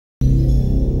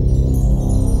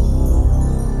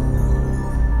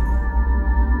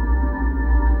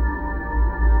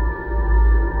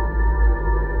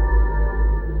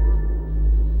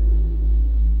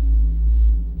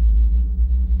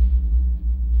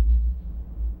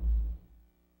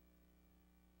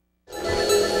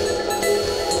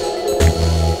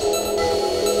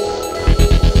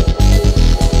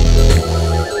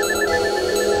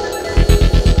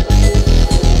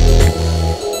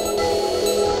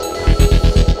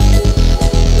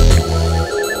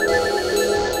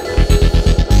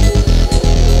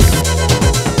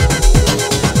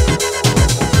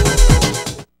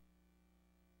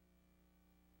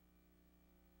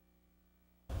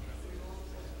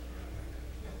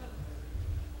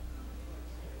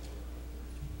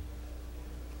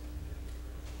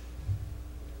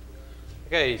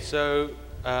Okay, so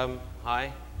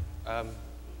hi,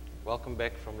 welcome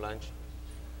back from lunch.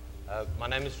 My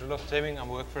name is Rudolf Teming. I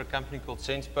work for a company called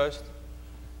SensePost.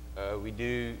 We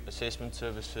do assessment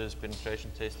services,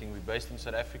 penetration testing. We're based in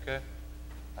South Africa.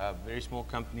 Very small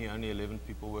company, only 11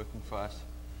 people working for us.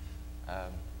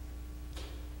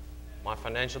 My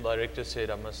financial director said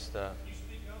I must...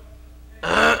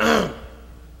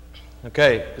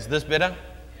 Okay, is this better?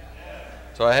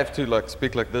 So I have to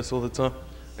speak like this all the time?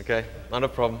 Okay, not a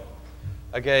problem.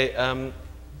 Okay,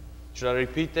 should I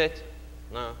repeat that?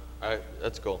 No?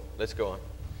 That's cool. Let's go on.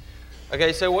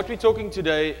 Okay, so what we're talking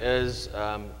today is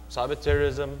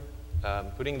cyberterrorism.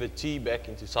 Putting the T back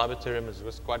into cyberterrorism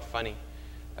was quite funny.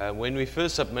 When we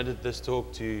first submitted this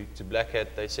talk to Black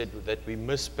Hat, they said that we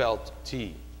misspelled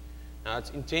T. Now,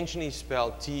 it's intentionally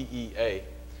spelled T-E-A,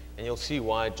 and you'll see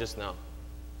why just now.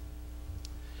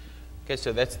 Okay,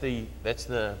 so that's the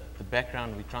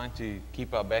background. We're trying to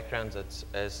keep our backgrounds as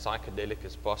psychedelic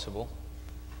as possible.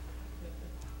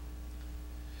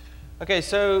 Okay,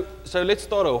 so let's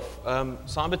start off.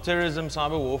 Cyberterrorism,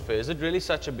 cyber warfare, is it really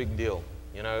such a big deal?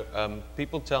 You know,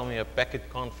 people tell me a packet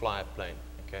can't fly a plane.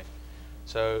 Okay,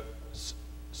 so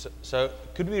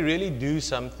could we really do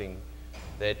something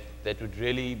that would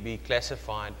really be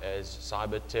classified as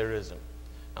cyberterrorism?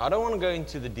 Now, I don't want to go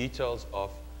into the details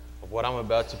of what I'm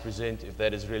about to present, if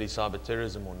that is really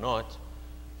cyberterrorism or not.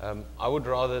 I would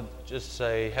rather just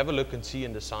say, have a look and see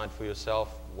and decide for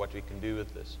yourself what we can do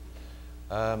with this.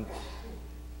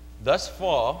 Thus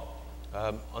far,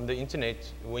 on the internet,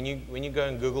 when you go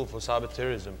and Google for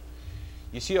cyberterrorism,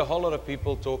 you see a whole lot of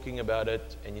people talking about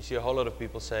it, and you see a whole lot of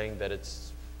people saying that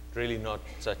it's really not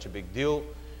such a big deal,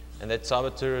 and that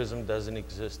cyberterrorism doesn't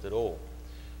exist at all.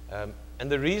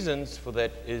 And the reasons for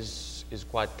that is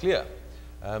quite clear.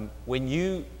 When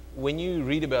you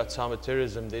read about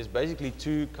cyberterrorism, there's basically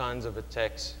two kinds of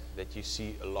attacks that you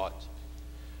see a lot.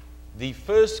 The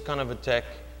first kind of attack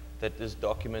that is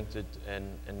documented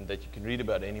and that you can read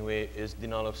about anywhere is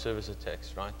denial of service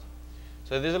attacks, right?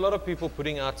 So there's a lot of people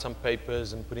putting out some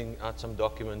papers and putting out some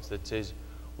documents that says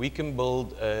we can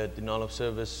build a denial of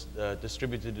service,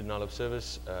 distributed denial of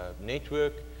service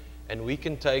network, and we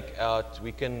can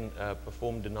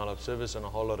perform denial of service on a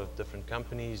whole lot of different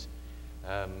companies.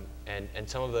 And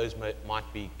some of those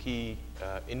might be key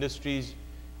industries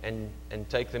and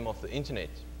take them off the internet.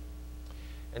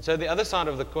 And so the other side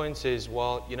of the coin says,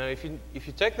 well, you know, if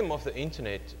you take them off the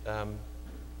internet,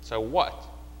 so what?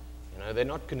 You know, they're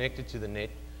not connected to the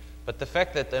net, but the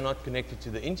fact that they're not connected to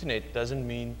the internet doesn't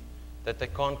mean that they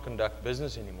can't conduct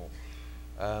business anymore.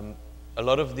 A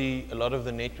lot of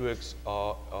the networks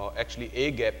are actually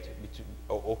air-gapped,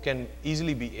 or can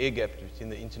easily be air-gapped between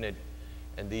the internet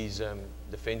and these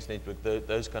defense networks,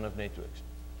 those kind of networks.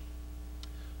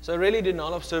 So really,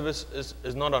 denial of service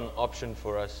is not an option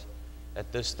for us at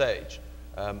this stage.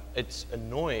 It's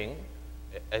annoying,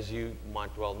 as you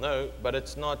might well know, but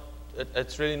it's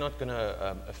really not going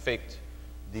to affect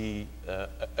a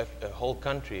whole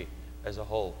country as a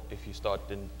whole if you start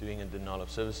doing a denial of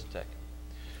service attack.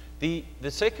 The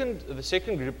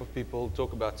second group of people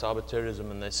talk about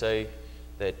cyberterrorism, and they say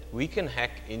that we can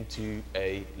hack into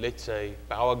a, let's say,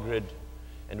 power grid,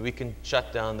 and we can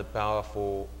shut down the power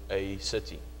for a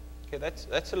city. Okay,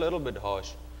 that's a little bit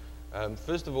harsh.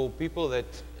 First of all, people that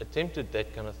attempted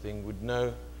that kind of thing would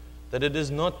know that it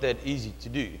is not that easy to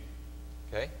do.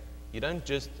 Okay, you don't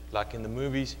just, like in the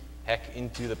movies, hack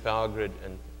into the power grid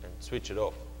and switch it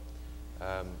off.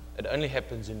 It only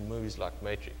happens in movies like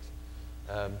Matrix.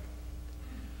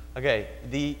 Okay,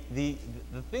 the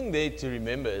thing there to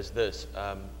remember is this: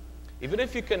 even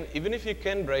if you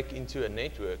can break into a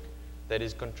network that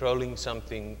is controlling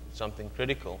something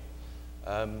critical,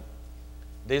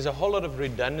 there's a whole lot of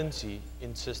redundancy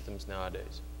in systems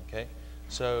nowadays. Okay,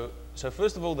 so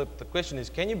first of all, the question is,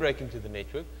 can you break into the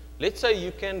network? Let's say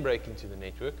you can break into the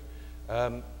network.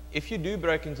 If you do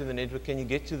break into the network, can you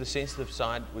get to the sensitive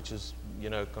side, which is, you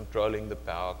know, controlling the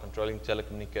power, controlling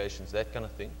telecommunications, that kind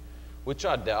of thing? Which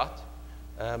I doubt.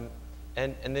 And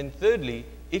then thirdly,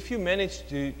 if you manage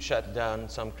to shut down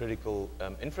some critical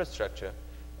infrastructure,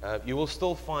 you will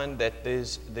still find that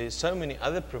there's so many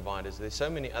other providers, there's so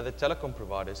many other telecom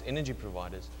providers, energy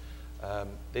providers,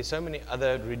 there's so many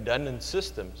other redundant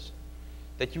systems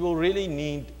that you will really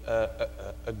need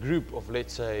a group of,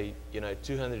 let's say, you know,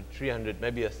 200, 300,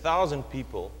 maybe 1,000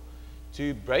 people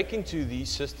to break into these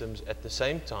systems at the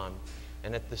same time,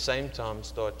 and at the same time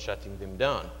start shutting them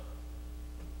down.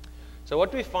 So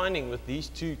what we're finding with these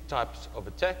two types of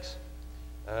attacks,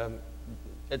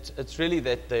 it's really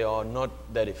that they are not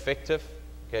that effective.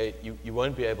 Okay, you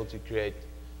won't be able to create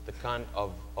the kind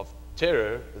of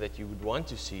terror that you would want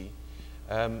to see.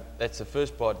 That's the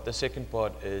first part. The second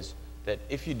part is that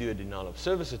if you do a denial of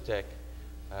service attack,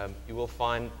 you will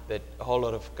find that a whole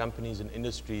lot of companies and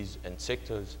industries and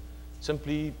sectors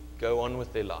simply go on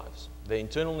with their lives. The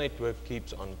internal network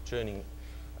keeps on churning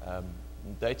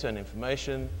data and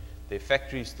information. Their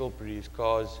factories still produce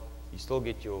cars. You still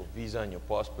get your visa and your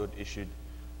passport issued.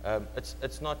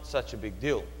 It's not such a big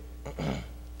deal.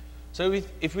 So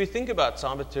if we think about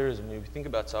cyber terrorism, if we think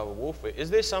about cyber warfare, is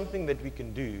there something that we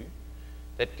can do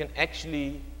that can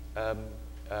actually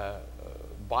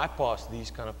bypass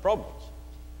these kind of problems?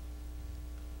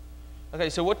 Okay,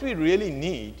 so what we really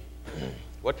need,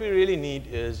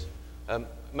 is,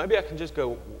 maybe I can just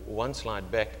go one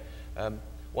slide back.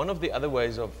 One of the other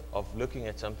ways of looking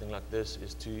at something like this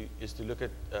is to look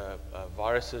at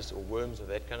viruses or worms or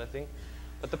that kind of thing.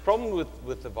 But the problem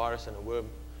with the virus and a worm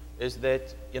is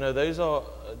that, you know,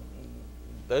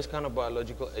 those kind of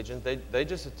biological agents, they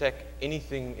just attack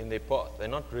anything in their path. They're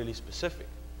not really specific.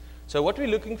 So what we're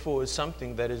looking for is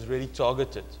something that is really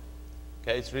targeted.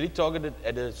 Okay, it's really targeted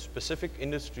at a specific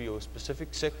industry or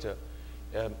specific sector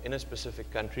in a specific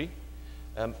country.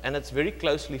 And it's very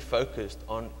closely focused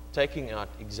on taking out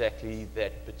exactly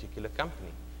that particular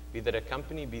company. Be that a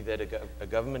company, be that a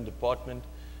government department,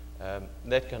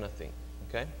 that kind of thing.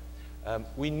 Okay?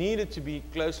 We need it to be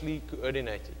closely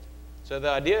coordinated. So the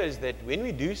idea is that when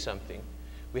we do something,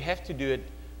 we have to do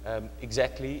it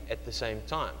exactly at the same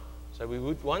time. So we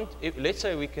would want, let's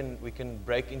say we can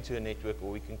break into a network or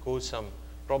we can cause some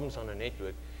problems on a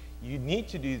network. You need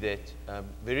to do that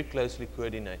very closely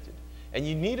coordinated. And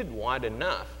you need it wide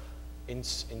enough in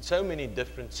so many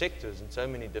different sectors and so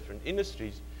many different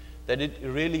industries that it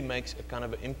really makes a kind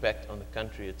of an impact on the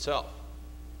country itself.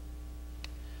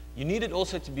 You need it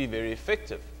also to be very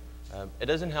effective. It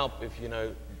doesn't help if, you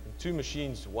know, two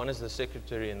machines, one is the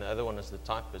secretary and the other one is the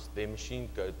typist, their machine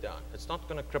goes down. It's not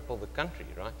going to cripple the country,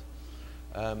 right?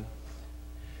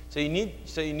 So you need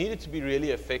it to be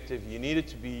really effective. You need it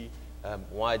to be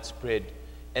widespread.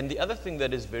 And the other thing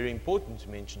that is very important to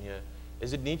mention here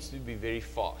is it needs to be very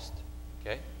fast.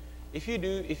 Okay? If you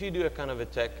do a kind of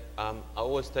attack, I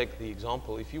always take the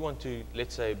example, if you want to,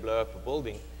 let's say, blow up a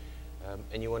building,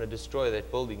 and you want to destroy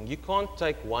that building, you can't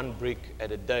take one brick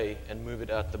at a day and move it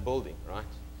out the building, right?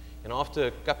 And after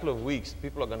a couple of weeks,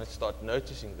 people are going to start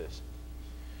noticing this.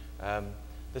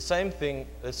 The same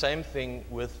thing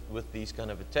with these kind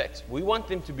of attacks. We want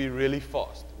them to be really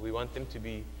fast. We want them to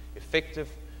be effective,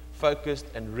 focused,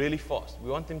 and really fast. We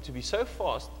want them to be so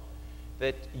fast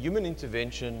that human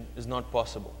intervention is not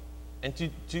possible. And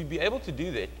to be able to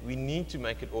do that, we need to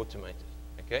make it automated,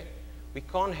 okay? We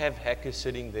can't have hackers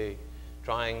sitting there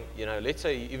trying, you know, let's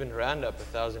say you even round up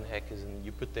 1,000 hackers and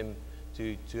you put them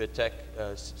to attack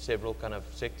several kind of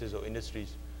sectors or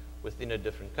industries within a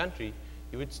different country,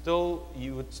 you would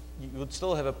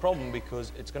still have a problem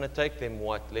because it's going to take them,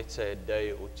 what, let's say a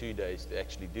day or 2 days to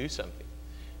actually do something.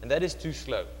 And that is too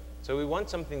slow. So we want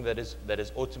something that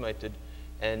is automated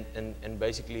and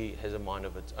basically has a mind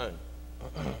of its own.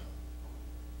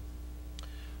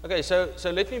 Okay, so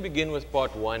let me begin with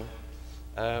part one.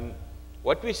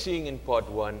 What we're seeing in part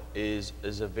one is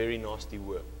a very nasty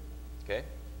worm. Okay?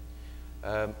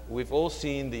 We've all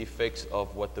seen the effects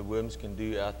of what the worms can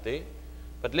do out there,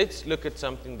 but let's look at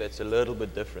something that's a little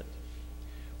bit different.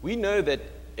 We know that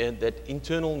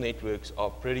internal networks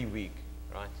are pretty weak,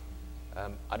 right?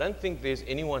 I don't think there's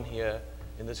anyone here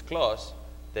in this class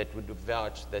that would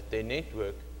vouch that their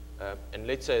network, and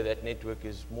let's say that network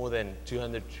is more than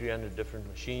 200, 300 different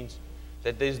machines,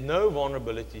 that there's no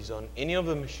vulnerabilities on any of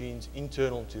the machines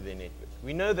internal to their network.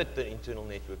 We know that the internal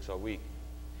networks are weak.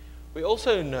 We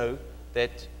also know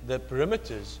that the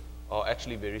perimeters are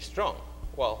actually very strong.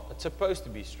 Well, it's supposed to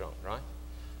be strong,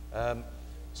 right?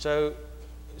 So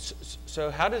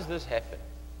how does this happen?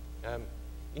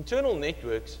 Internal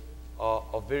networks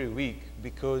are very weak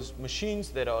because machines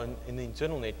that are in the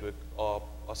internal network are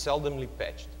seldomly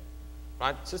patched,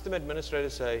 right? System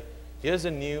administrators say, here's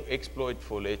a new exploit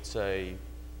for, let's say,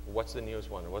 what's the newest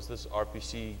one? What's this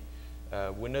RPC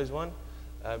Windows one?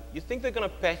 You think they're going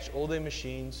to patch all their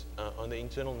machines on the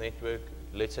internal network?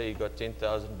 Let's say you've got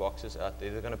 10,000 boxes out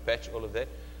there. They're going to patch all of that?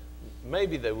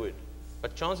 Maybe they would.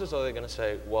 But chances are they're going to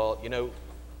say, well, you know,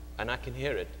 and I can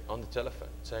hear it on the telephone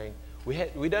saying,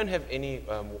 we don't have any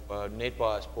net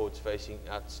bias ports facing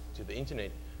out to the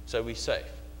internet, so we're safe.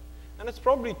 And it's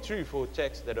probably true for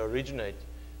attacks that originate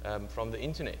from the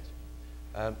internet.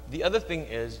 The other thing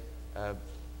is,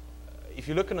 if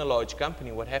you look in a large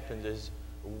company, what happens is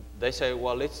they say,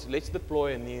 well, let's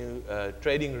deploy a new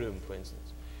trading room, for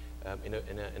instance,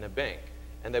 in a bank.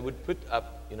 And they would put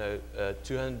up,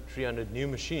 200, 300 new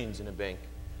machines in a bank.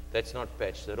 That's not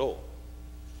patched at all.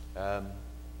 The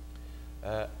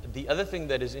other thing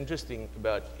that is interesting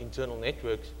about internal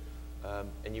networks,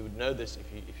 and you would know this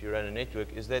if you run a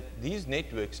network, is that these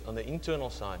networks on the internal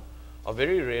side are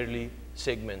very rarely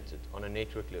segmented on a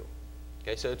network level.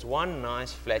 Okay, so it's one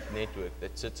nice flat network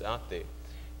that sits out there.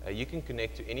 You can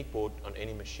connect to any port on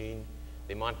any machine.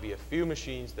 There might be a few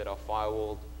machines that are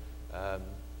firewalled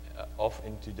off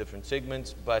into different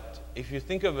segments, but if you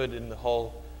think of it in the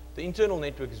whole, the internal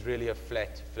network is really a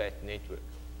flat network.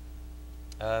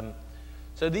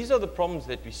 So these are the problems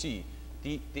that we see.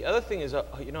 The other thing is,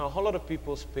 you know, a whole lot of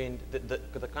people spend,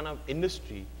 the kind of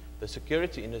industry, the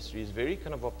security industry is very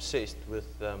kind of obsessed with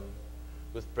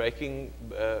breaking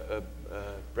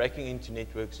into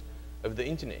networks over the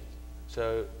internet.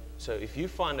 So if you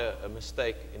find a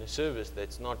mistake in a service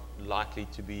that's not likely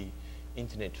to be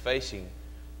internet facing,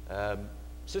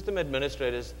 system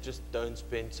administrators just don't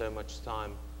spend so much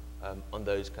time on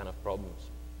those kind of problems.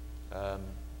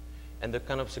 And the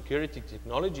kind of security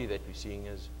technology that we're seeing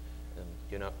is,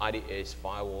 you know, IDS,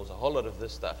 firewalls, a whole lot of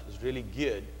this stuff is really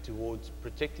geared towards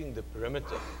protecting the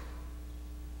perimeter.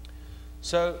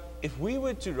 So if we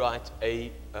were to write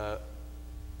a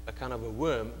kind of a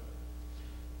worm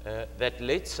that,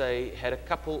 let's say, had a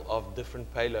couple of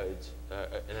different payloads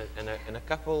and a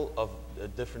couple of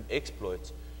different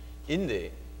exploits in there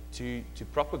to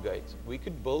propagate, we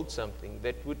could build something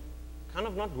that would kind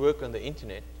of not work on the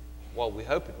internet. Well, we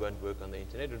hope it won't work on the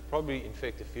internet. It would probably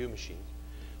infect a few machines,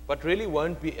 but really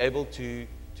won't be able to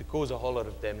cause a whole lot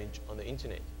of damage on the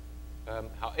internet.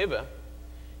 However,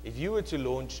 if you were to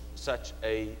launch such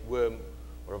a worm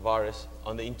or a virus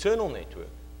on the internal network,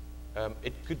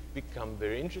 it could become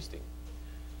very interesting.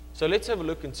 So let's have a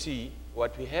look and see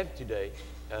what we have today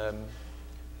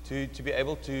to be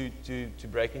able to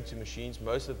break into machines.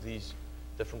 Most of these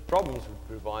different problems would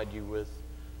provide you with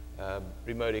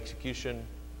remote execution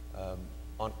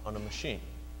on a machine.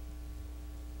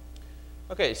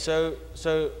 Okay, so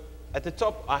at the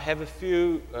top I have a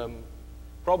few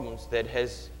problems that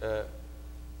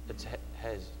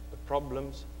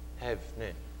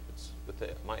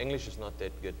my English is not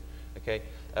that good. Okay,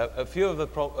 a few of the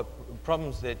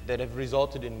problems that have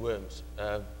resulted in worms.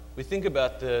 We think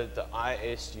about the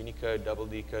IIS Unicode double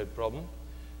decode problem,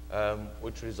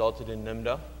 which resulted in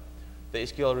NIMDA. The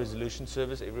SQL resolution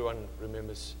service, everyone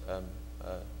remembers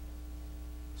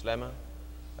Slammer.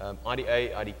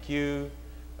 IDA, IDQ,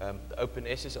 the Open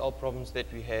SSL problems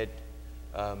that we had,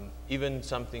 even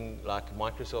something like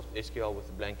Microsoft SQL with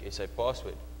a blank SA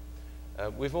password.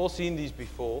 We've all seen these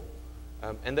before,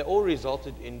 and they all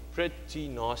resulted in pretty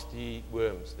nasty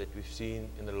worms that we've seen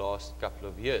in the last couple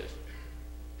of years.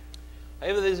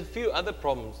 However, there's a few other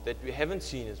problems that we haven't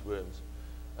seen as worms.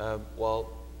 Well,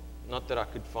 not that I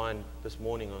could find this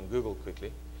morning on Google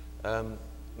quickly.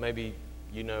 Maybe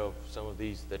you know of some of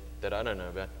these that I don't know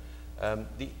about.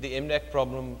 The MDAC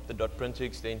problem, the .printer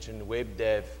extension,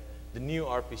 WebDAV, the new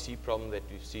RPC problem that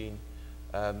we've seen,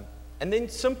 and then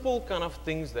simple kind of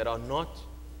things that are not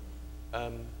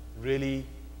really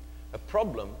a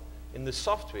problem in the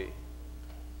software,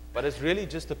 but it's really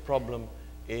just a problem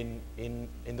in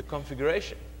the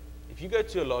configuration. If you go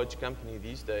to a large company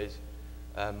these days,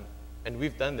 and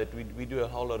we've done that, we do a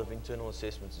whole lot of internal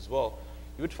assessments as well,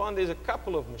 you would find there's a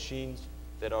couple of machines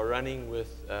that are running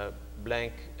with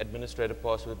blank administrator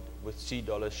password with $C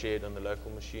shared on the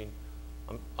local machine.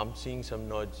 I'm seeing some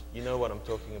nods. You know what I'm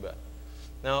talking about.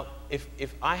 Now,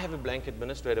 if I have a blank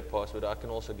administrator password, I can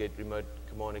also get remote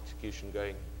command execution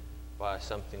going via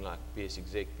something like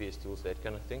PSExec, PSTools, that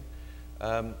kind of thing.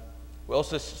 We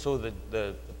also saw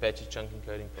the Apache chunk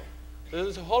encoding problem. So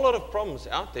there's a whole lot of problems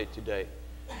out there today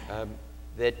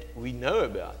that we know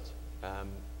about,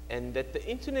 and that the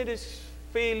internet is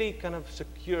fairly kind of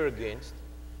secure against.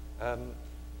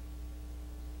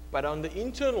 But on the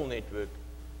internal network,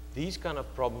 these kind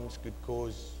of problems could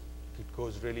cause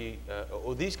really,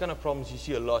 or these kind of problems you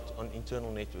see a lot on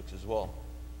internal networks as well.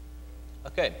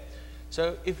 Okay,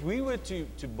 so if we were to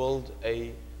build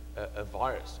a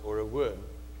virus or a worm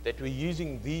that we're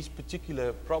using these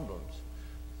particular problems,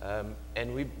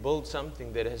 and we build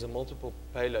something that has a multiple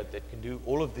payload that can do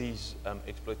all of these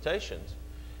exploitations,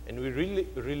 and we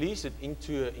release it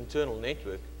into an internal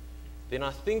network, then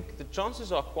I think the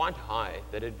chances are quite high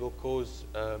that it will cause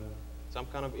some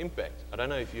kind of impact. I don't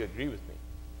know if you agree with me.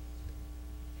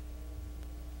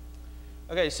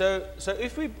 Okay, so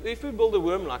if we build a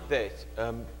worm like that,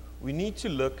 we need to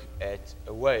look at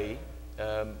a way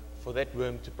for that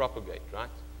worm to propagate, right?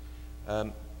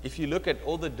 If you look at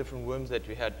all the different worms that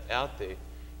we had out there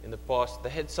in the past, they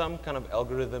had some kind of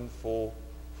algorithm for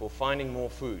finding more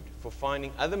food, for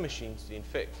finding other machines to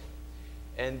infect.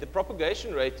 And the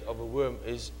propagation rate of a worm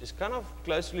is kind of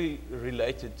closely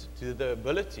related to the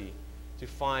ability to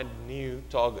find new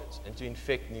targets and to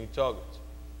infect new targets.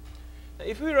 Now,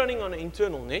 if we're running on an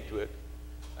internal network,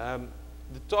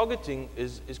 the targeting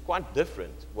is quite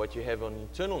different, what you have on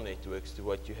internal networks to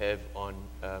what you have on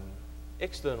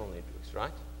external networks,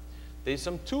 right? There's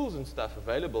some tools and stuff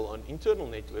available on internal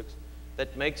networks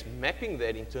that makes mapping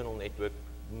that internal network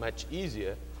much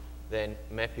easier than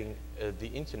mapping the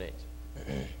internet.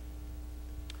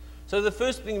 So the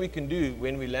first thing we can do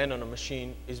when we land on a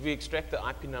machine is we extract the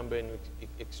IP number and we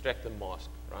extract the mask,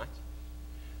 right?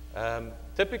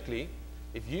 Typically,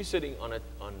 if you're sitting on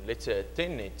let's say a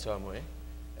 10 net somewhere,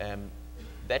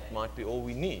 that might be all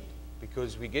we need,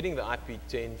 because we're getting the IP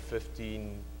 10,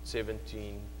 15,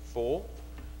 17, 4,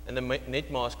 and the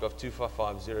net mask of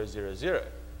 255,000.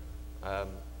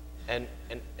 And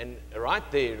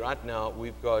right there, right now,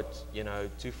 we've got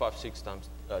 256 times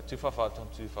 255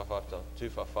 times 255 times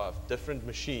 255 different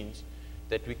machines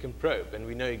that we can probe, and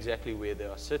we know exactly where they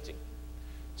are sitting.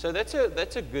 So that's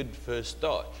a good first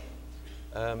start.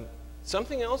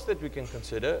 Something else that we can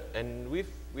consider, and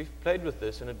we've played with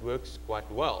this and it works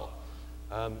quite well,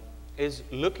 is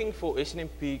looking for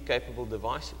SNMP capable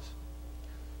devices.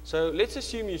 So let's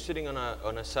assume you're sitting on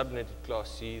a subnetted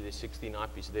class C. There's 16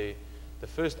 IPs there. The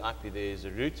first IP there is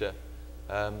a router,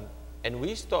 and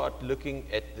we start looking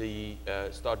at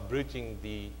start brute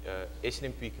the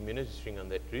SNMP community string on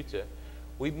that router.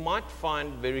 We might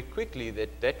find very quickly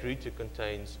that that router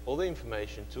contains all the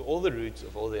information to all the routes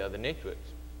of all the other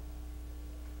networks.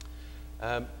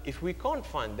 If we can't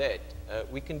find that,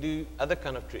 we can do other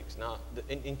kind of tricks. Now,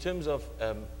 in terms of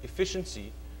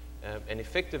efficiency and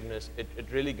effectiveness, it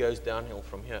really goes downhill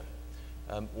from here.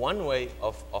 One way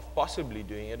of possibly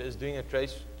doing it is doing a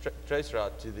trace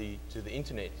route to the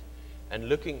internet and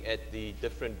looking at the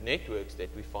different networks that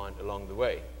we find along the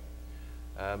way.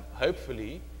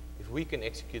 Hopefully, if we can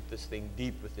execute this thing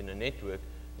deep within a network,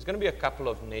 there's going to be a couple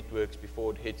of networks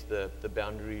before it hits the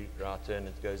boundary router and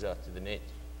it goes out to the net.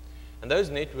 And those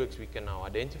networks we can now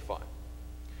identify.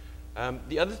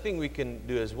 The other thing we can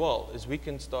do as well is we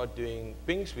can start doing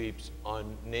ping sweeps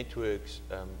on networks,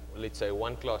 let's say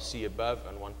one class C above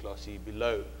and one class C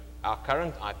below our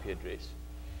current IP address,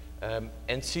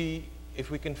 and see if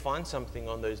we can find something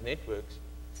on those networks.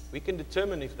 We can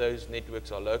determine if those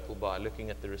networks are local by looking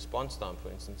at the response time, for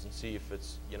instance, and see if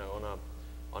it's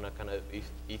on a kind of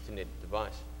Ethernet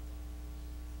device.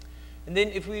 And then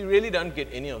if we really don't get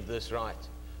any of this right,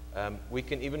 we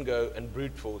can even go and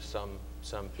brute force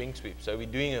some ping sweeps. So we're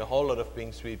doing a whole lot of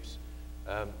ping sweeps,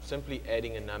 simply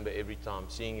adding a number every time,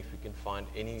 seeing if we can find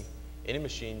any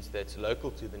machines that's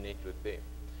local to the network there.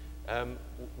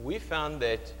 We found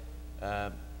that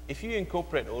if you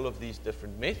incorporate all of these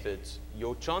different methods,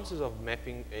 your chances of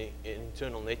mapping an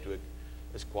internal network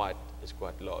is quite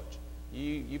large.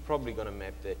 You're probably going to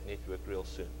map that network real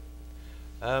soon.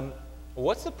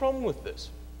 What's the problem with this?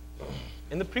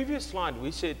 In the previous slide,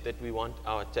 we said that we want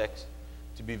our attacks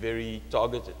to be very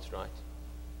targeted, right?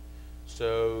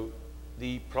 So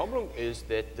the problem is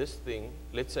that this thing,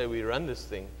 let's say we run this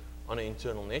thing on an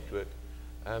internal network,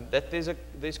 that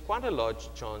there's quite a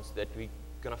large chance that we're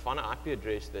going to find an IP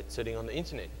address that's sitting on the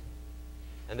internet.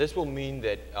 And this will mean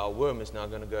that our worm is now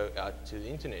going to go out to the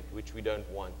internet, which we don't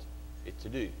want it to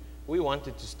do. We want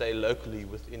it to stay locally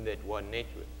within that one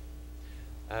network.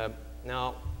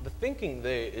 Now, the thinking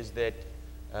there is that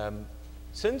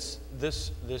since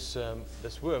this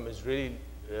worm is really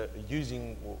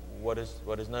using what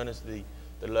is known as the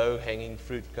low-hanging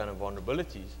fruit kind of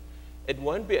vulnerabilities, it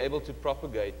won't be able to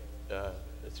propagate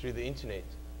through the internet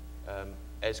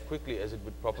as quickly as it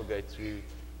would propagate through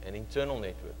an internal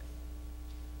network.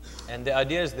 And the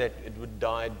idea is that it would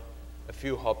die a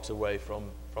few hops away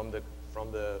from the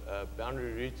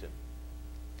boundary router.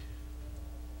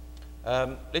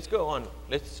 Let's go on.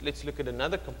 Let's look at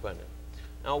another component.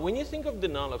 Now, when you think of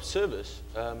denial of service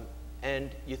and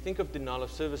you think of denial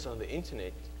of service on the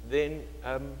internet, then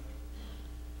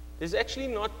there's actually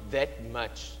not that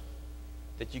much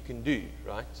that you can do,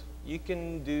 right? You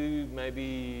can do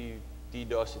maybe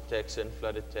DDoS attacks and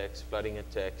flood attacks, flooding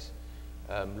attacks,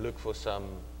 look for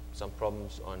some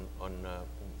problems on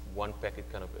one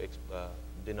packet kind of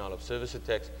denial of service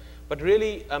attacks. But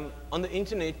really, on the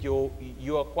internet,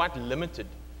 you are quite limited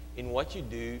in what you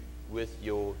do with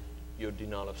your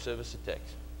denial of service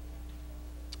attacks.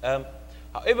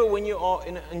 However, when you are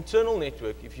in an internal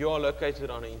network, if you are located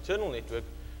on an internal network,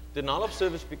 denial of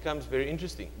service becomes very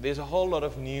interesting. There's a whole lot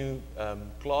of new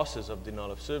classes of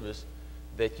denial of service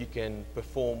that you can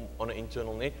perform on an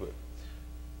internal network.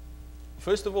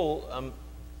 First of all,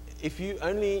 if you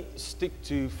only stick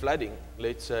to flooding,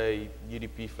 let's say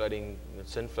UDP flooding,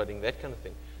 SYN flooding, that kind of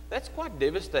thing, that's quite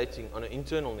devastating on an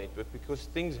internal network because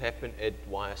things happen at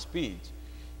wire speeds.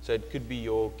 So it could be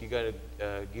your Giga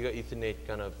Ethernet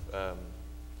kind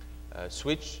of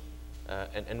switch,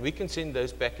 and we can send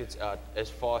those packets out as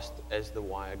fast as the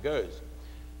wire goes.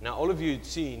 Now, all of you had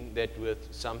seen that with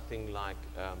something like,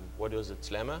 what was it,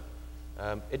 Slammer?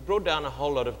 It brought down a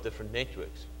whole lot of different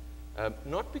networks.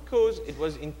 Not because it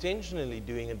was intentionally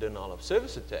doing a denial of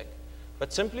service attack,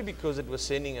 but simply because it was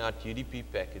sending out UDP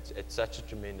packets at such a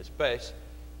tremendous pace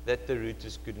that the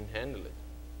routers couldn't handle it.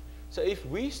 So if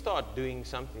we start doing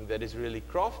something that is really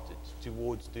crafted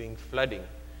towards doing flooding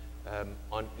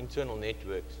on internal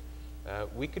networks,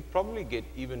 we could probably get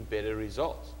even better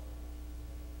results.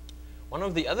 One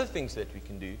of the other things that we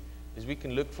can do is we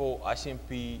can look for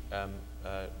ICMP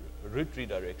route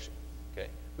redirection. Okay,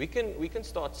 we can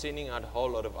start sending out a whole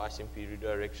lot of ICMP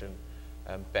redirection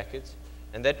packets,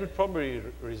 and that would probably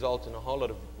result in a whole lot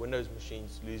of Windows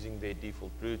machines losing their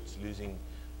default routes, losing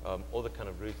all the kind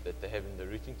of routes that they have in the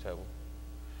routing table.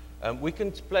 We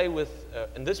can play with,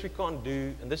 and this we can't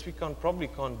do, and this we probably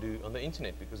can't do on the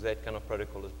internet because that kind of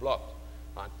protocol is blocked,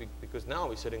 right? Because now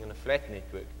we're sitting in a flat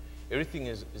network. Everything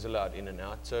is allowed in and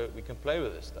out, so we can play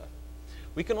with this stuff.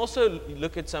 We can also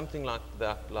look at something like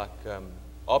that, like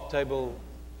ARP table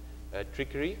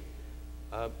trickery.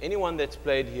 Anyone that's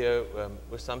played here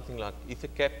with something like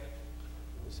EtherCap,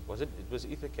 was it? It was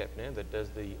EtherCap, no? That does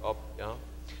the ARP. Yeah.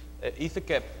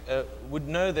 EtherCap would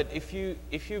know that if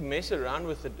you mess around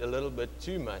with it a little bit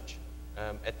too much,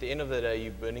 at the end of the day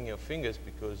you're burning your fingers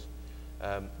because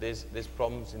there's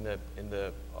problems in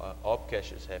the ARP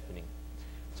caches happening.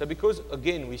 So because,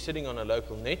 again, we're sitting on a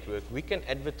local network, we can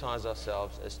advertise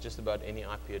ourselves as just about any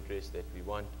IP address that we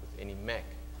want with any MAC.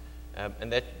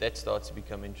 And that starts to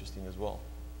become interesting as well.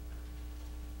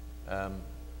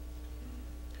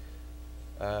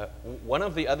 One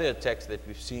of the other attacks that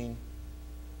we've seen,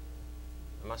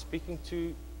 am I speaking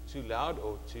too loud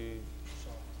or too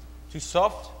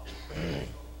soft?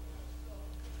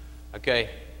 Okay.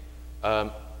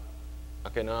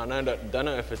 Okay, now I don't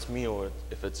know if it's me or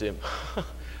if it's him.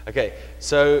 Okay,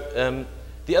 so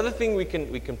the other thing we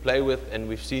can play with, and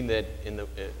we've seen that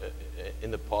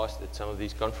in the past at some of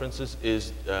these conferences,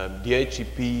 is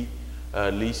DHCP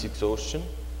lease exhaustion.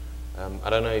 I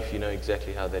don't know if you know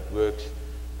exactly how that works.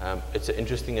 It's an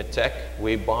interesting attack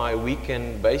whereby we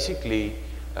can basically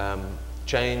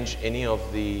change any of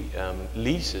the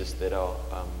leases that are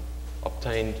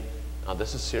obtained. Now,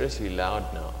 this is seriously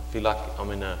loud now. I feel like I'm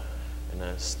in a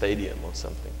stadium or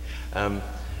something.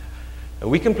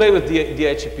 We can play with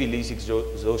DHCP lease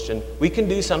exhaustion. We can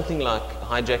do something like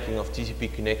hijacking of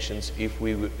TCP connections if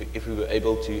we were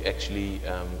able to actually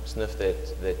sniff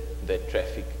that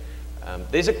traffic.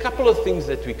 There's a couple of things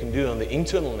that we can do on the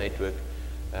internal network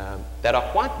that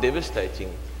are quite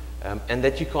devastating and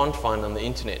that you can't find on the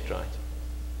internet,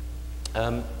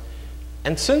 right?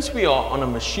 And since we are on a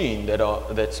machine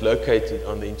that's located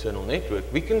on the internal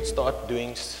network, we can start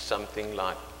doing something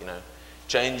like,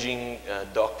 changing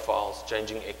doc files,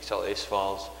 changing XLS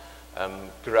files,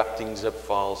 corrupting zip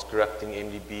files, corrupting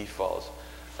MDB files.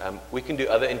 We can do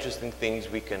other interesting things.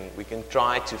 We can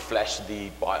try to flash the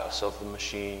BIOS of the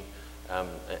machine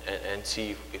and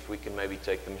see if we can maybe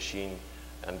take the machine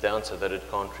down so that it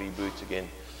can't reboot again.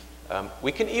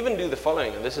 We can even do the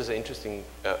following, and this is an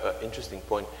interesting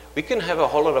point. We can have a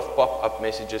whole lot of pop-up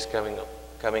messages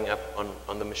coming up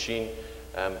on the machine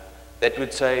that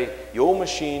would say, your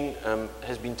machine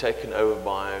has been taken over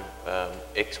by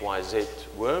XYZ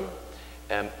worm,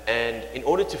 and in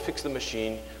order to fix the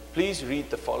machine, please read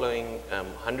the following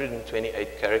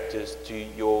 128 characters to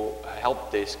your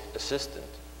help desk assistant.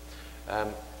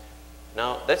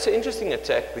 Now, that's an interesting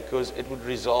attack because it would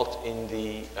result in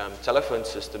the telephone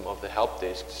system of the help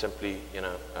desk simply,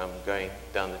 going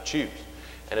down the tubes.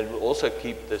 And it will also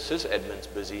keep the sysadmins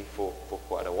busy for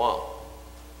quite a while.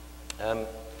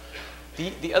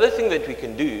 The other thing that we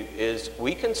can do is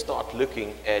we can start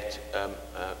looking at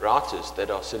routers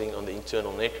that are sitting on the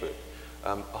internal network.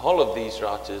 A whole of these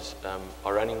routers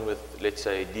are running with, let's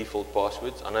say, default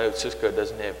passwords. I know Cisco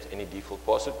doesn't have any default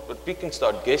password, but we can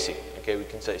start guessing. Okay, we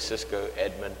can say Cisco,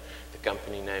 admin, the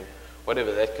company name,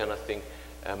 whatever, that kind of thing.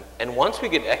 And once we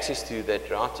get access to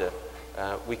that router,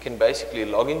 we can basically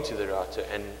log into the router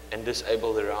and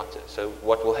disable the router. So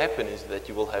what will happen is that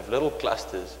you will have little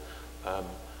clusters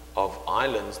of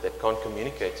islands that can't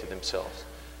communicate to themselves.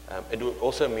 It will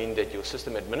also mean that your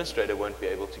system administrator won't be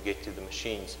able to get to the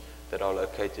machines that are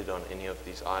located on any of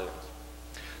these islands.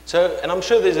 So, and I'm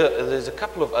sure there's a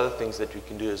couple of other things that we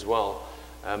can do as well.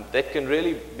 that can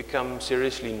really become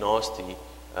seriously nasty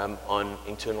on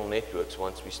internal networks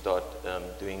once we start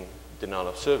doing denial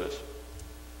of service.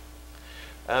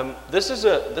 This is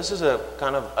a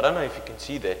kind of, I don't know if you can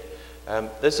see that.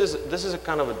 This is a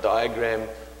kind of a diagram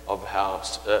of how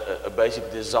a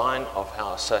basic design of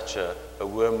how such a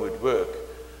worm would work.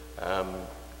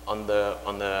 On the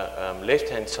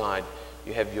left-hand side,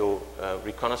 you have your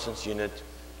reconnaissance unit.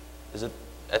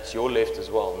 That's your left as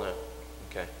well? No.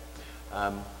 Okay.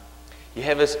 You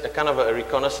have a kind of a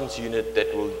reconnaissance unit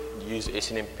that will use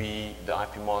SNMP, the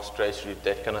IP mask trace route,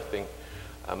 that kind of thing.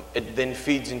 It then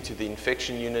feeds into the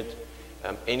infection unit,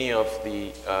 any of the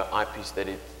IPs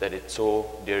that it saw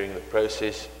during the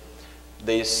process.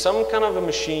 There's some kind of a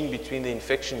machine between the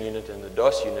infection unit and the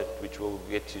DOS unit, which we'll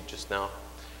get to just now.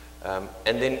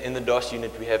 And then in the DOS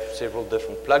unit, we have several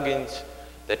different plugins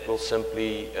that will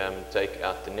simply take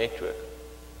out the network.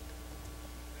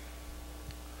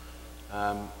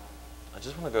 I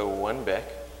just want to go one back.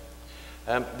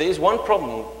 There's one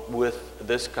problem with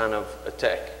this kind of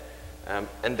attack,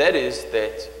 and that is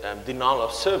that denial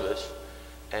of service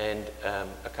and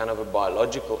a kind of a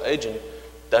biological agent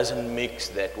doesn't mix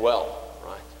that well,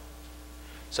 right?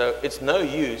 So it's no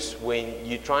use when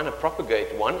you're trying to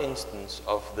propagate one instance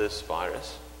of this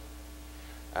virus,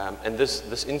 and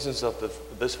this instance of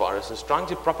this virus is trying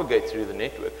to propagate through the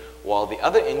network, while the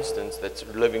other instance that's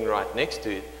living right next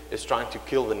to it is trying to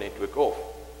kill the network off,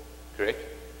 correct?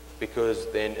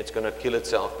 Because then it's going to kill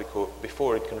itself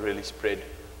before it can really spread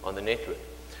on the network.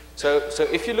 So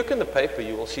if you look in the paper,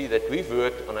 you will see that we've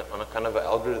worked on a kind of an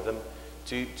algorithm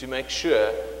to make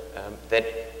sure that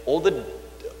all the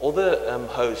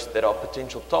hosts that are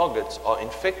potential targets are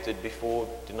infected before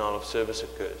denial of service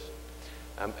occurs.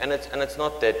 And it's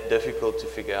not that difficult to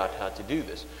figure out how to do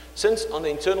this. Since on the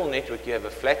internal network you have a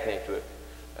flat network,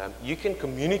 you can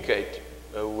communicate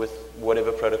with whatever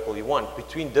protocol you want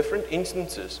between different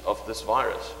instances of this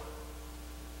virus.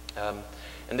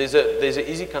 And there's an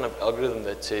easy kind of algorithm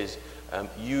that says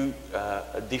you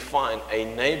define a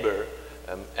neighbor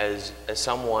as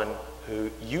someone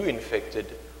who you infected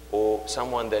or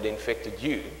someone that infected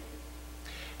you.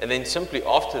 And then simply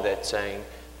after that saying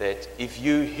that if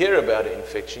you hear about an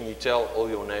infection, you tell all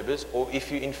your neighbors, or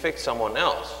if you infect someone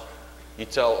else, you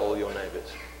tell all your neighbors.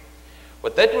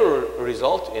 What that will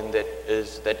result in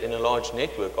is that in a large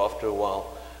network, after a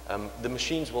while, the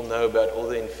machines will know about all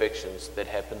the infections that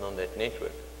happen on that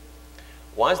network.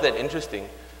 Why is that interesting?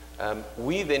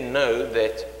 We then know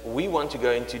that we want to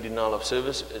go into denial of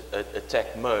service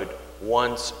attack mode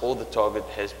once all the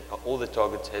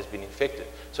targets has been infected.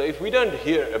 So if we don't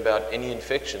hear about any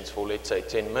infections for, let's say,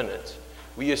 10 minutes,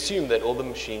 we assume that all the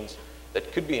machines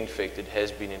that could be infected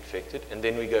has been infected, and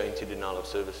then we go into denial of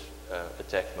service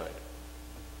attack mode.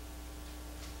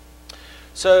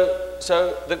 So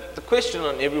the question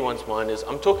on everyone's mind is,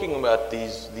 I'm talking about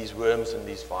these worms and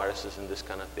these viruses and this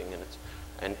kind of thing,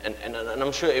 and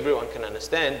I'm sure everyone can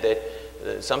understand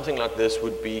that something like this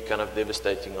would be kind of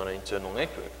devastating on an internal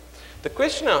network. The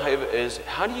question, however, is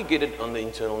how do you get it on the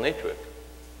internal network?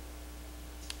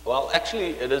 Well,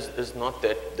 actually, it is not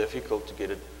that difficult to get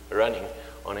it running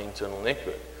on an internal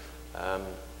network.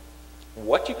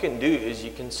 What you can do is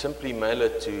you can simply mail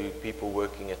it to people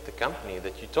working at the company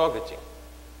that you're targeting.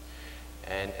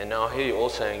 And now here you're all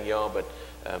saying, yeah, but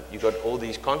you've got all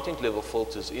these content level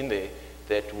filters in there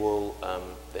that will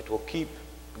keep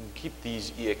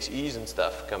these EXEs and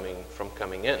stuff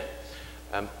coming in.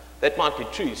 That might be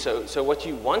true. So what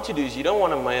you want to do is you don't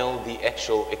want to mail the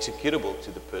actual executable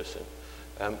to the person.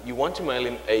 You want to mail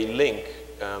him a link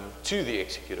to the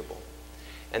executable.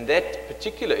 And that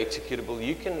particular executable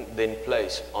you can then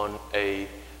place on a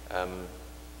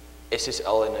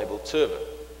SSL-enabled server.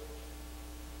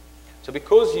 So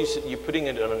because you're putting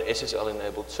it on an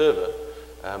SSL-enabled server,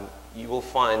 you will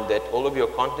find that all of your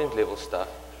content level stuff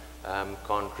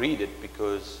can't read it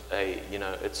because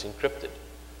it's encrypted.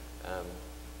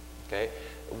 Okay,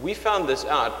 we found this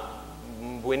out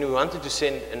when we wanted to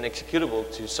send an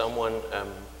executable to someone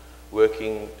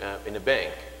working in a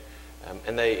bank,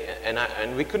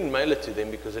 and we couldn't mail it to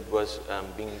them because it was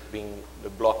being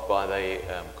blocked by the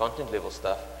content level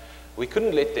stuff. We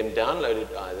couldn't let them download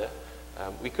it either.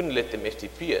 We couldn't let them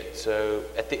FTP it. So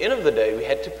at the end of the day, we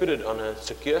had to put it on a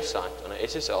secure site, on an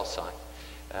SSL site,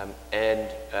 and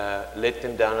let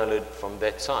them download it from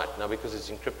that site. Now, because it's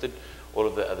encrypted, all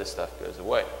of the other stuff goes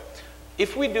away.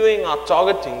 If we're doing our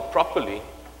targeting properly,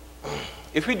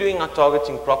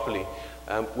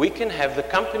 we can have the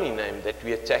company name that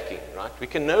we're attacking, right? We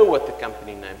can know what the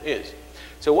company name is.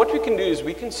 So what we can do is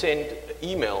we can send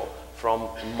email from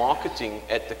marketing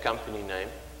at the company name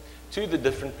to the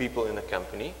different people in the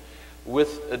company.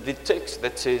 with the text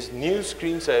that says new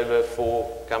screensaver for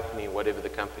company, whatever the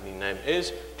company name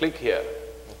is. Click here.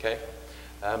 Okay.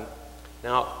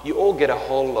 Now, you all get a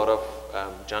whole lot of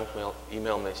junk mail,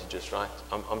 email messages, right?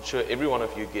 I'm sure every one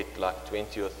of you get like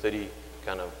 20 or 30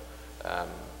 kind of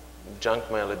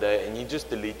junk mail a day, and you just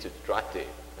delete it right there,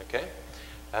 okay?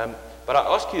 But I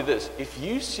ask you this, if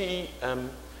you see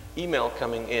email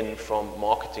coming in from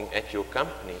marketing at your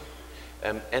company,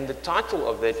 and the title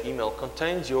of that email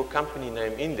contains your company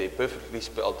name in there, perfectly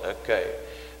spelled okay,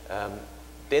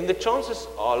 then the chances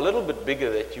are a little bit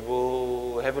bigger that you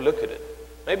will have a look at it.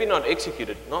 Maybe not execute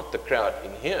it, not the crowd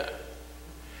in here,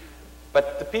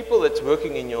 but the people that's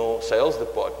working in your sales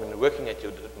department, working at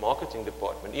your marketing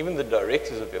department, even the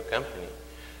directors of your company,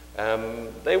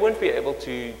 they won't be able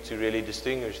to really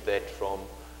distinguish that from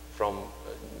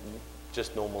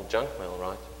just normal junk mail,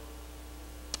 right?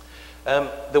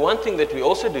 The one thing that we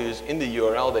also do is in the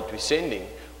URL that we're sending,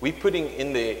 we're putting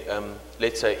in the,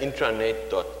 let's say,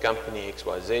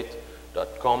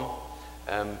 intranet.companyxyz.com,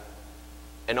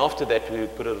 and after that we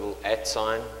put a little @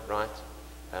 sign, right?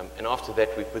 And after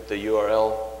that we put the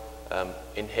URL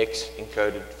in hex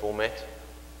encoded format,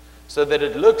 so that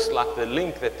it looks like the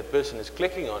link that the person is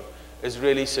clicking on is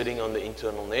really sitting on the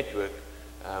internal network.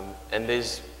 And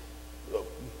there's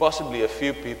possibly a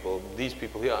few people, these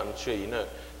people here, I'm sure you know,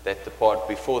 that the part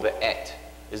before the @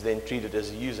 is then treated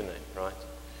as a username, right?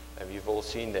 You've all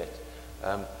seen that.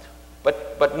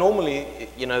 But normally,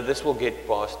 you know, this will get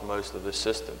past most of the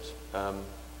systems.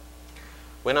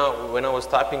 When I was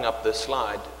typing up the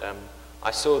slide,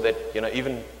 I saw that, you know,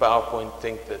 even PowerPoint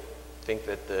think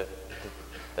that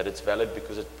it's valid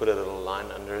because it put a little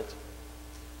line under it.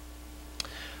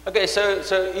 Okay,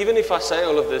 so even if I say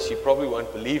all of this, you probably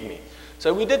won't believe me.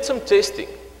 So we did some testing.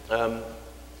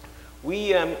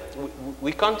 We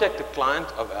contact a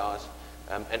client of ours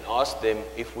and asked them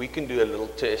if we can do a little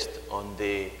test on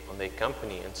their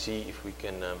company and see if we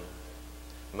can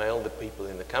mail the people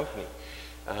in the company.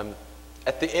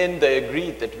 At the end, they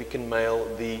agreed that we can mail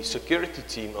the security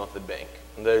team of the bank,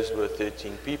 and those were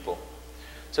 13 people.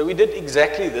 So we did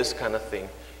exactly this kind of thing,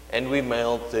 and we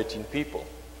mailed 13 people.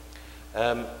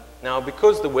 Now,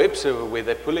 because the web server where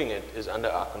they're pulling it is under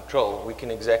our control, we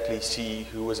can exactly see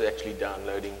who was actually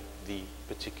downloading the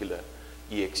particular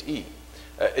EXE.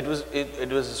 It was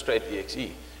a straight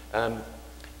EXE.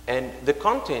 And the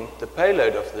content, the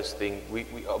payload of this thing, we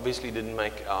obviously didn't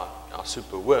make our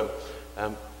super worm.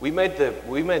 We made the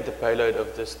payload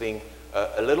of this thing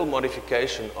a little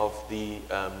modification of the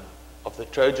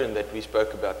Trojan that we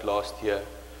spoke about last year,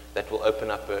 that will open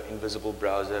up an invisible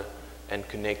browser and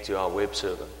connect to our web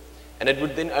server. And it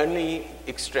would then only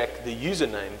extract the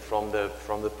username from the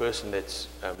person that's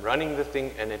running the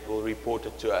thing, and it will report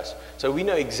it to us. So we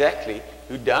know exactly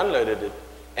who downloaded it,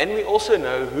 and we also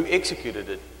know who executed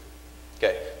it.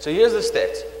 Okay, so here's the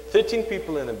stats. 13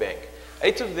 people in the bank.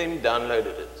 8 of them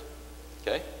downloaded it.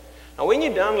 Okay? Now when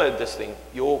you download this thing,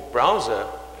 your browser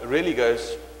really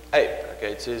goes ape.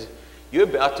 Okay? It says, you're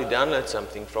about to download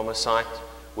something from a site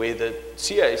where the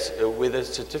where the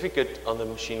certificate on the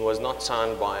machine was not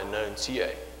signed by a known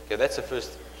CA. Okay, that's the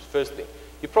first thing.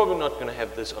 You're probably not going to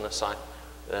have this on a site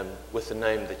with the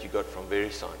name that you got from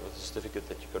VeriSign, with the certificate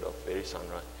that you got off VeriSign,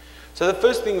 right? So the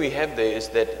first thing we have there is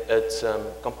that it's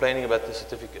complaining about the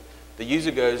certificate. The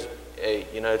user goes, hey,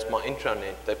 you know, it's my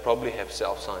intranet. They probably have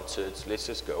self-signed certs. Let's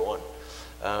just go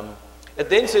on. It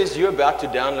then says you're about to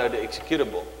download an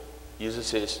executable. User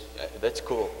says, that's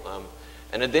cool.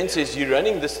 And it then says, you're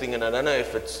running this thing, and I don't know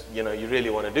if it's, you know, you really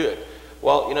want to do it.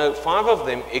 Well, you know, 5 of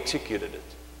them executed it.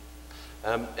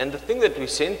 And the thing that we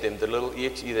sent them, the little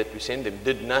EXE that we sent them,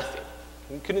 did nothing.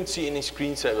 We couldn't see any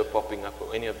screensaver popping up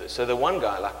or any of this. So the one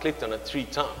guy, like, clicked on it 3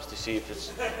 times to see if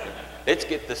it's, let's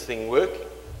get this thing working.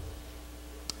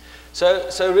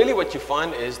 So really what you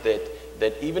find is that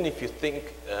even if you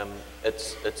think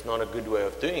it's not a good way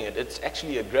of doing it, it's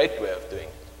actually a great way of doing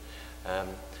it.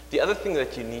 The other thing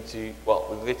that you need to, well,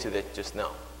 we'll get to that just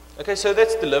now. Okay, so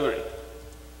that's delivery.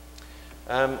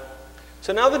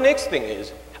 So now the next thing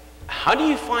is, how do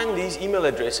you find these email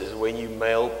addresses when you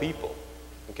mail people?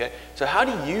 Okay, so how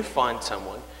do you find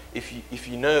someone if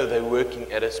you know they're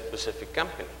working at a specific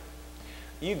company?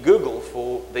 You Google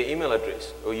for their email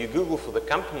address, or you Google for the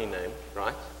company name,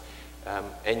 right?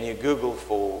 And you Google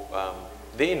for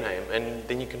their name, and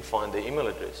then you can find their email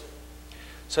address.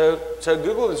 So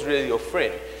Google is really your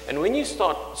friend. And when you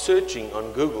start searching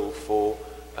on Google for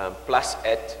plus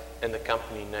at and the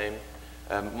company name,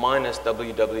 minus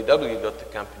www.the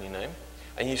company name,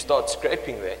 and you start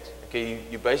scraping that, okay,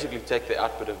 you basically take the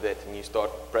output of that and you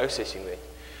start processing that.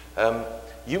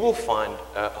 you will find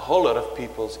a whole lot of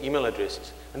people's email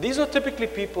addresses. And these are typically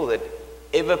people that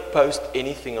ever post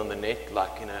anything on the net,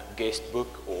 like in a guest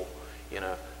book, or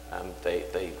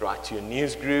they write to a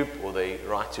news group, or they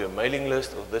write to a mailing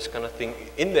list, or this kind of thing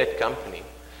in that company.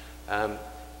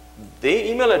 Their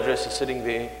email address is sitting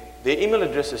there. Their email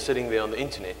address is sitting there on the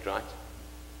internet, right?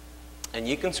 And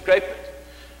you can scrape it.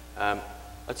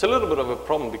 It's a little bit of a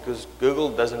problem because Google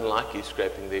doesn't like you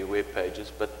scraping their web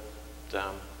pages, but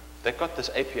they've got this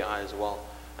API as well.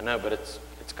 I know, but it's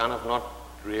kind of not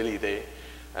really there.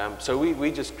 So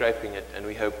we're just scraping it, and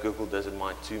we hope Google doesn't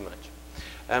mind too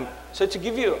much. So to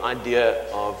give you an idea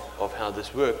of how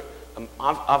this works,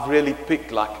 I've really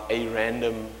picked like a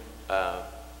random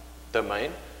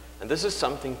domain, and this is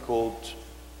something called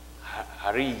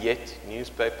Hariyet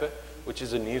newspaper, which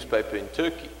is a newspaper in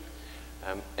Turkey.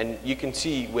 And you can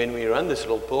see when we run this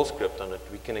little Perl script on it,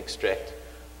 we can extract,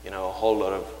 a whole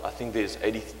lot of, I think there's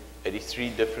 83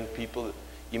 different people,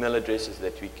 email addresses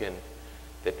that we can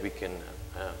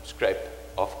scrape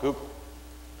off Google.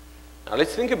 Now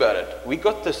let's think about it. We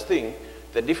got this thing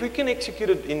that if we can execute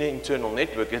it in an internal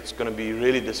network, it's going to be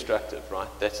really destructive, right?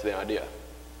 That's the idea.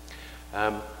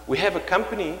 We have a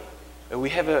company, we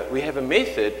have a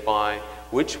method by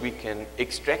which we can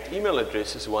extract email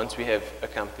addresses once we have a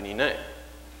company name.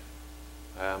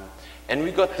 And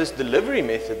we got this delivery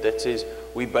method that says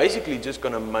we're basically just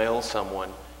going to mail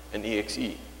someone an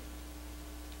EXE.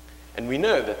 And we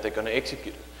know that they're going to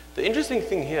execute it. The interesting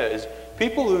thing here is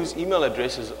people whose email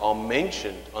addresses are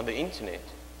mentioned on the internet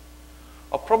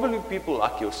are probably people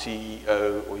like your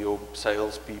CEO or your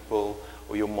salespeople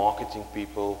or your marketing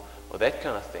people or that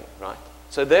kind of thing, right?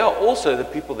 So they are also the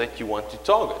people that you want to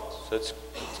target. So it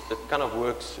kind of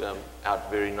works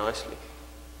out very nicely.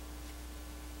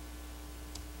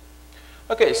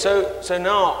 Okay, so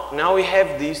now we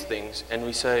have these things, and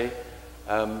we say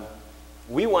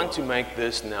we want to make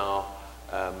this now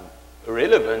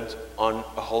relevant on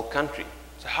a whole country.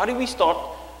 So how do we start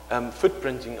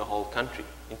footprinting a whole country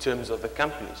in terms of the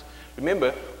companies?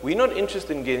 Remember, we're not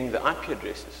interested in getting the IP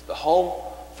addresses. The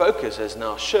whole focus has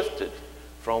now shifted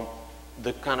from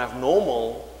the kind of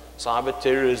normal cyber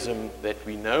terrorism that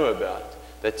we know about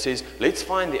that says, let's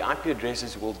find the IP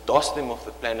addresses, we'll DOS them off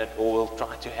the planet, or we'll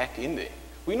try to hack in there.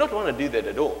 We don't want to do that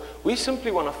at all. We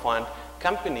simply want to find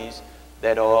companies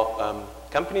that are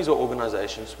companies or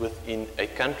organizations within a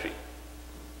country.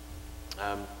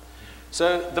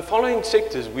 So the following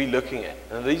sectors we're looking at,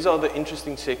 and these are the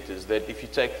interesting sectors that if you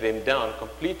take them down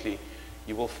completely,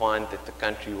 you will find that the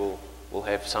country will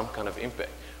have some kind of impact.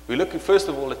 We look at, first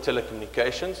of all, at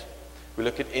telecommunications. We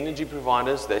look at energy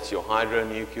providers, that's your hydro,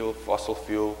 nuclear, fossil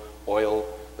fuel, oil,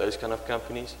 those kind of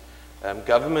companies.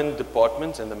 Government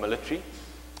departments and the military.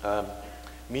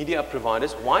 Media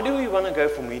providers. Why do we want to go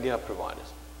for media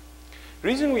providers? The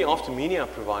reason we're after media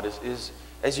providers is,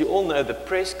 as you all know, the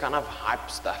press kind of hype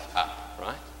stuff up,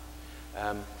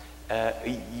 right?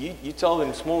 You tell them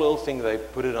a small little thing, they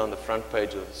put it on the front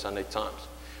page of the Sunday Times.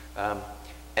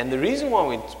 And the reason why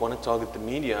we want to target the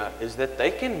media is that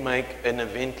they can make an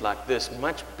event like this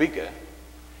much bigger,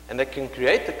 and they can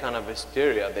create the kind of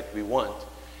hysteria that we want,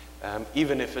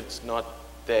 even if it's not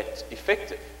that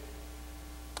effective.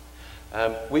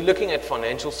 We're looking at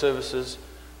financial services.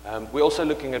 We're also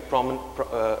looking at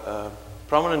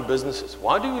prominent businesses.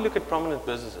 Why do we look at prominent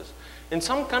businesses? In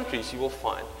some countries, you will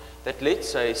find that, let's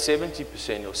say,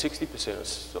 70% or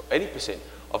 60% or 80%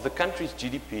 of the country's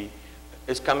GDP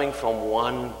is coming from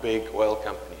one big oil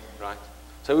company, right?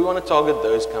 So we want to target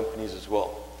those companies as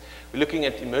well. We're looking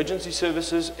at emergency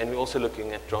services, and we're also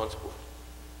looking at transport.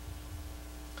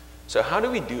 So how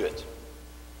do we do it?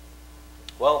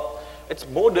 Well, it's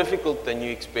more difficult than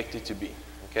you expect it to be,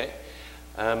 okay?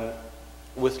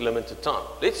 With limited time.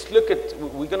 Let's look at,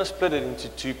 we're going to split it into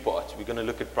two parts. We're going to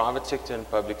look at private sector and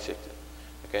public sector.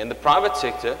 Okay, in the private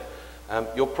sector,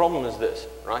 your problem is this,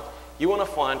 right? You want to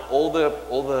find all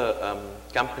the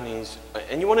companies,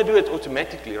 and you want to do it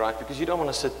automatically, right? Because you don't want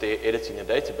to sit there editing a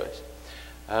database.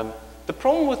 The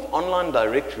problem with online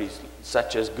directories,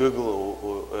 such as Google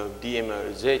or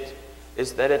DMOZ,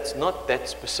 is that it's not that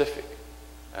specific.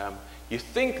 You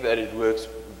think that it works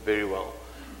very well,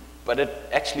 but it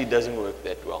actually doesn't work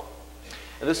that well.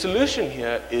 And the solution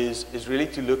here is really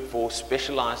to look for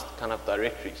specialized kind of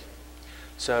directories.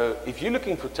 So if you're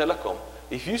looking for telecom,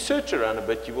 if you search around a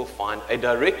bit, you will find a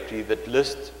directory that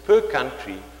lists per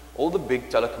country all the big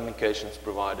telecommunications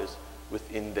providers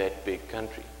within that big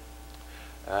country.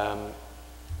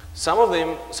 Some of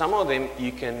them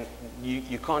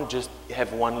you can't just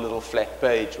have one little flat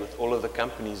page with all of the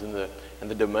companies and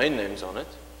the domain names on it.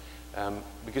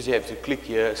 because you have to click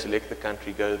here, select the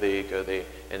country, go there,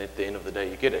 and at the end of the day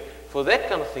you get it. For that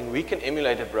kind of thing, we can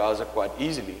emulate a browser quite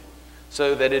easily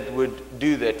so that it would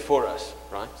do that for us,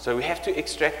 right? So we have to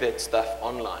extract that stuff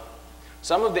online.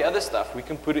 Some of the other stuff we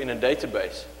can put in a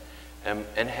database and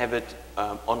have it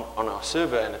on our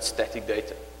server, and it's static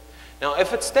data. Now,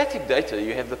 if it's static data,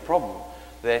 you have the problem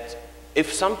that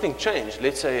if something changed,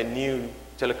 let's say a new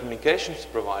telecommunications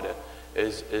provider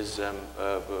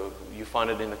you find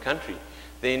it in the country,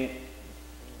 then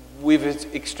we've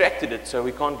extracted it so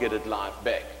we can't get it live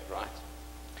back,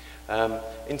 right?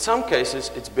 In some cases,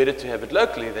 it's better to have it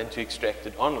locally than to extract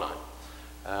it online.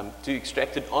 To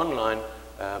extract it online,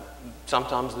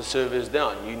 sometimes the server is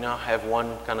down. You now have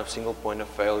one kind of single point of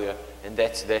failure, and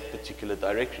that's that particular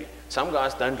directory. Some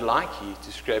guys don't like you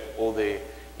to scrape all their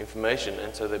information,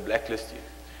 and so they blacklist you.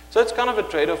 So it's kind of a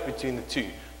trade-off between the two.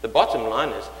 The bottom line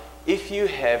is, if you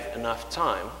have enough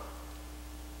time,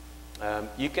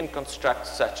 you can construct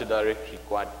such a directory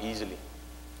quite easily.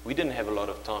 We didn't have a lot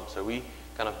of time, so we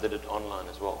kind of did it online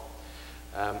as well.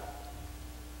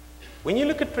 When you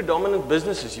look at predominant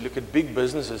businesses, you look at big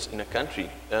businesses in a country,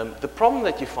 the problem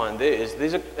that you find there is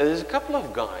there's a couple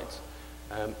of guides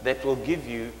that will give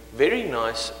you very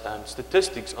nice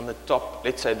statistics on the top,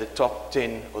 let's say the top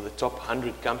 10 or the top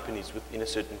 100 companies within a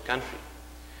certain country.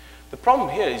 The problem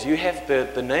here is you have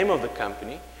the name of the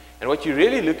company, and what you're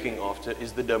really looking after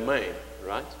is the domain,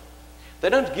 right? They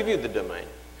don't give you the domain.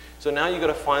 So now you've got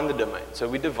to find the domain. So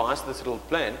we devised this little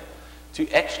plan to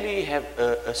actually have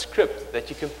a script that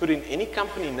you can put in any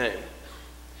company name.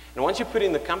 And once you put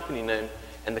in the company name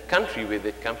and the country where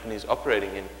that company is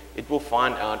operating in, it will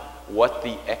find out what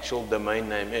the actual domain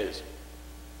name is.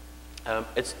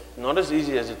 It's not as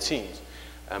easy as it seems.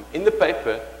 In the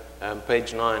paper,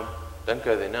 page 9, don't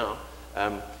go there now,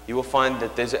 you will find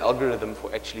that there's an algorithm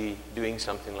for actually doing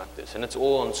something like this, and it's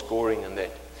all on scoring and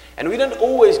that. And we don't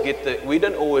always get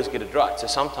it right. So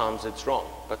sometimes it's wrong,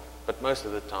 but most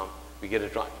of the time we get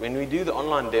it right. When we do the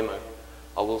online demo,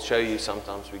 I will show you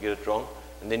sometimes we get it wrong,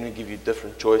 and then we give you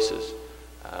different choices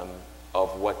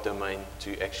of what domain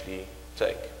to actually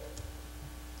take.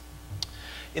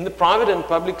 In the private and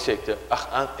public sector,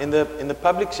 in the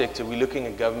public sector, we're looking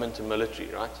at government and military,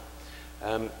 right?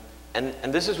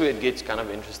 And this is where it gets kind of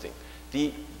interesting.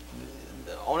 I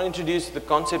want to introduce the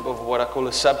concept of what I call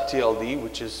a sub-TLD,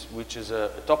 which is a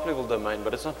top-level domain,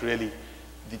 but it's not really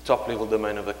the top-level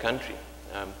domain of the country.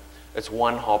 It's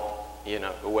one hop,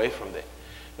 away from there.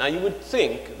 Now, you would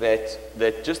think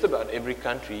that just about every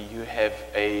country you have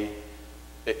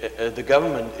the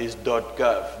government is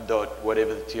 .gov,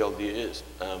 whatever the TLD is.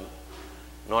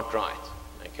 Not right,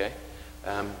 okay?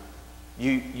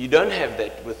 You don't have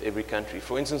that with every country.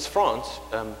 For instance, France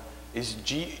is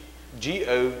gouv.fr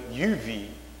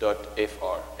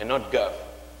and not gov.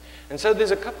 And so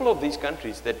there's a couple of these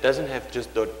countries that doesn't have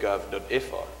just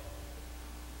 .gov.fr.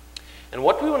 And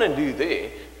what we want to do there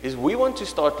is we want to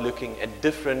start looking at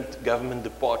different government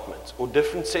departments or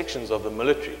different sections of the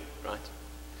military, right?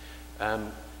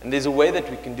 And there's a way that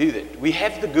we can do that. We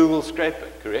have the Google scraper,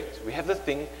 correct? We have the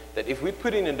thing that if we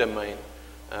put in a domain,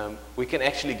 we can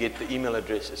actually get the email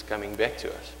addresses coming back to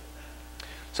us.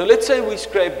 So let's say we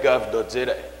scrape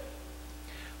gov.za.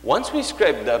 Once we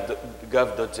scrape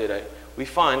gov.za, we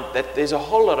find that there's a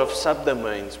whole lot of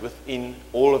subdomains within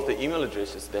all of the email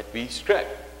addresses that we scrape.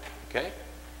 Okay?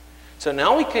 So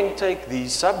now we can take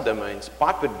these subdomains,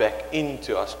 pipe it back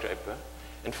into our scraper,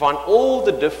 and find all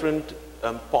the different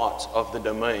parts of the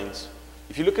domains.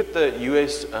 If you look at the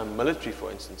US military, for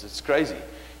instance, it's crazy.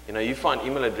 You find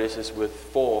email addresses with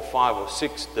 4 or 5 or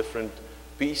 6 different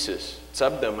pieces,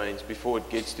 subdomains, before it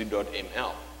gets to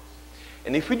 .ml.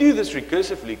 And if we do this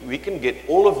recursively, we can get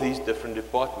all of these different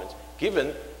departments,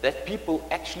 given that people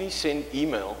actually send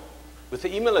email with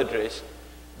the email address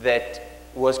that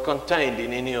was contained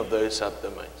in any of those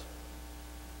subdomains.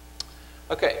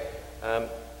 Okay.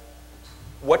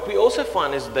 What we also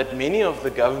find is that many of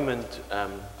the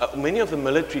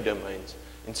military domains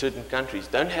in certain countries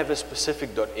don't have a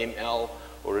specific .ml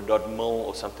or a .mil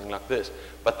or something like this,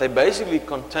 but they're basically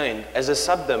contained as a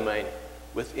subdomain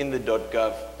within the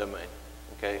 .gov domain.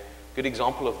 Okay, good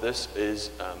example of this is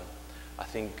I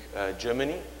think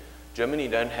Germany. Germany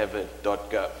don't have a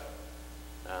 .gov.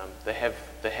 They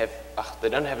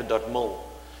don't have a .mil.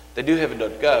 They do have a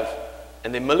 .gov,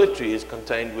 and their military is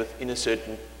contained within a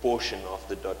certain portion of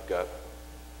the .gov.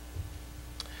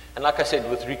 And like I said,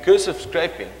 with recursive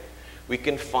scraping, we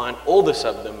can find all the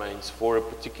subdomains for a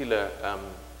particular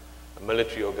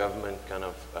military or government kind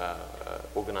of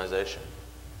organization.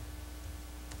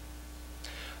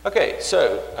 Okay,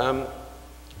 so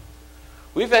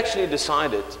We've actually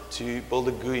decided to build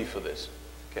a GUI for this,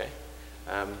 okay?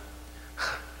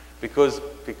 Because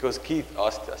Keith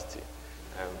asked us to.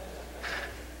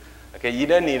 Okay, you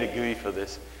don't need a GUI for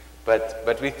this,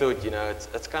 but we thought, you know,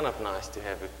 it's kind of nice to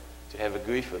have a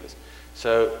GUI for this.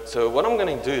 So what I'm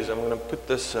going to do is I'm going to put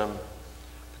this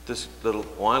little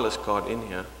wireless card in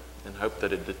here and hope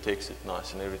that it detects it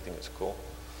nice and everything is cool.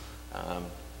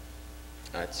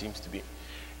 It seems to be,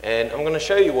 and I'm going to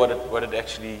show you what it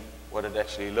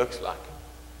actually looks like.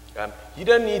 You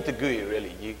don't need the GUI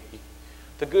really.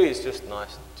 The GUI is just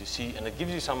nice to see, and it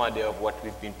gives you some idea of what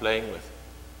we've been playing with.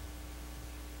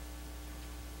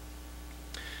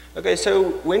 Okay,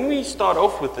 so when we start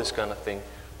off with this kind of thing,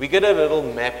 we get a little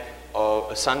map,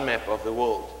 a sun map of the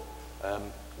world.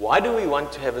 Why do we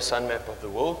want to have a sun map of the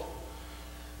world?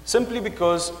 Simply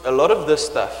because a lot of this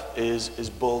stuff is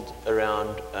built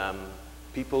around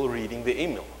people reading the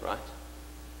email, right?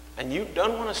 And you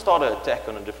don't want to start an attack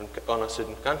on a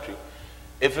certain country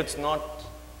if there's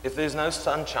no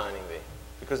sun shining there,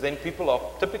 because then people are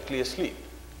typically asleep.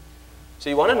 So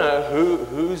you want to know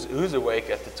who's awake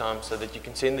at the time so that you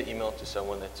can send the email to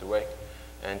someone that's awake.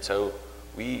 And so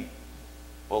we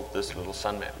built this little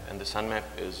sun map, and the sun map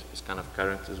is kind of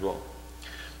current as well.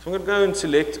 So I'm going to go and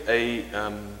select a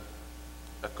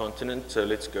continent. So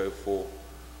let's go for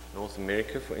North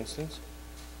America, for instance.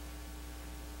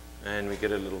 And we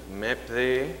get a little map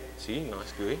there. See,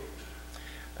 nice GUI.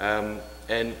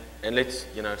 And let's,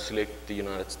 you know, select the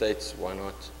United States. Why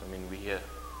not? I mean, we're here.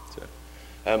 So,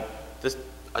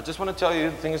 I just want to tell you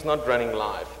the thing is not running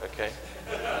live, okay?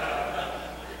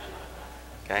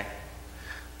 Okay.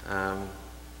 I'm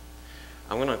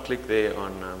going to click there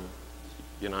on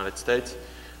United States.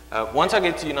 Once I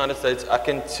get to United States, I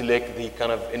can select the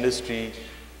kind of industry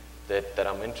that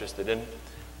I'm interested in.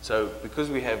 So because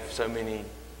we have so many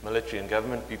military and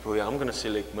government people here, I'm going to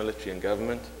select military and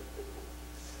government.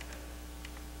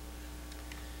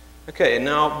 Okay, and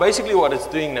now basically what it's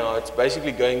doing now, it's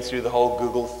basically going through the whole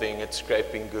Google thing. It's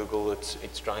scraping Google.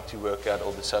 It's trying to work out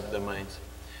all the subdomains,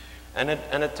 and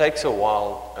it takes a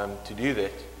while to do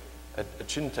that. It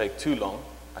shouldn't take too long,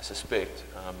 I suspect.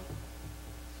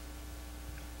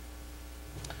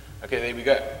 Okay, there we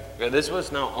go. Okay, this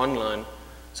was now online,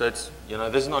 so it's, you know,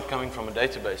 this is not coming from a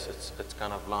database. It's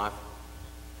kind of live.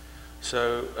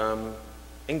 So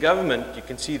in government, you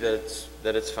can see that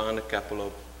it's found a couple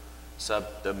of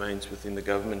subdomains within the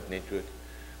government network,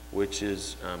 which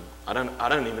is I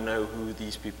don't even know who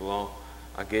these people are.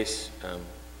 I guess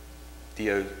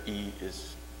DOE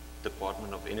is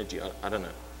Department of Energy. I don't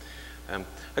know.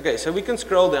 Okay, so we can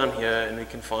scroll down here and we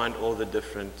can find all the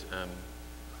different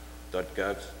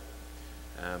 .govs.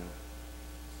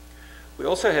 We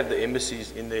also have the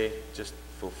embassies in there just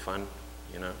for fun,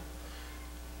 you know,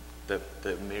 the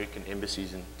American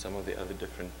embassies in some of the other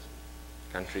different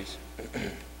countries.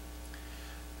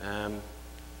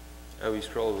 We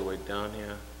scroll all the way down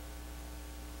here.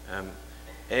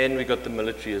 And we got the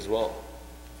military as well.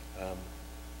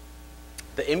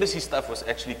 The embassy stuff was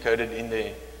actually coded in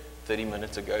there 30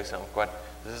 minutes ago, so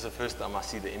this is the first time I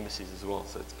see the embassies as well,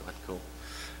 so it's quite cool.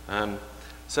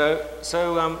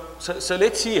 So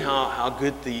let's see how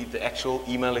good the actual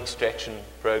email extraction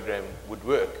program would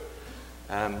work.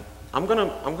 I'm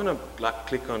gonna like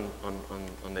click on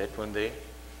that one there.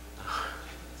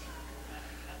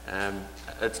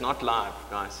 It's not live,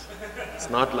 guys. It's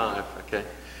not live, okay.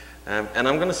 And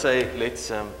I'm gonna say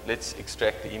let's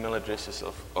extract the email addresses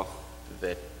of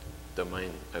that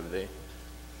domain over there.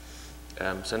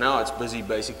 So now it's busy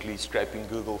basically scraping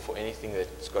Google for anything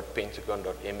that's got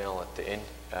pentagon.ml at the end,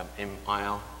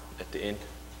 MIL at the end.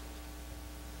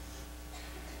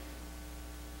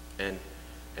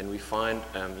 And we find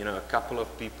you know, a couple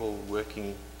of people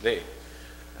working there.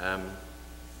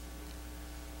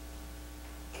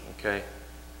 Okay.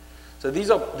 So these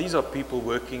are people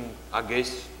working, I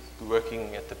guess,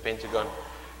 working at the Pentagon,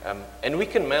 and we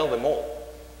can mail them all.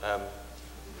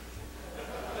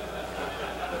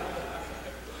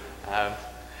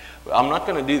 I'm not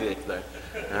going to do that though.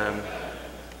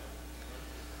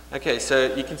 Okay,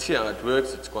 so you can see how it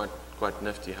works. It's quite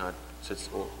nifty how it sits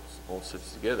all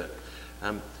sits together.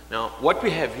 Now, what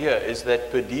we have here is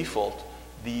that per default,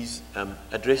 these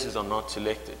addresses are not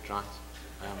selected, right?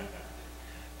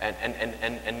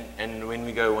 And when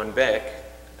we go one back,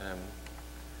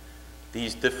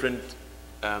 these different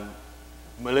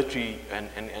military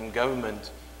and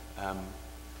government,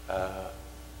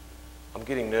 I'm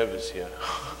getting nervous here.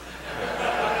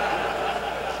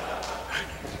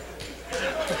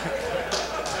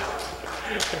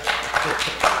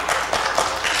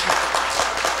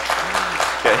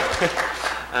 Okay.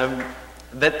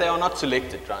 That they are not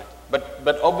selected, right?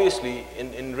 but obviously,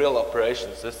 in real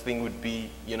operations, this thing would be,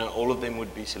 all of them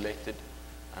would be selected.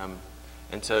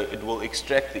 And so it will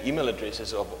extract the email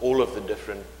addresses of all of the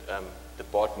different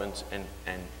departments and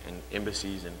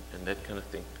embassies and that kind of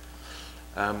thing.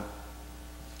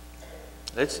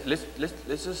 Let's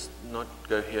just not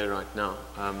go here right now.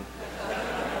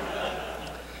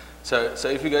 So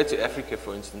if you go to Africa,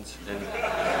 for instance,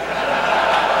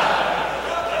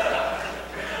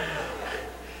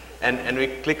 and we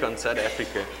click on South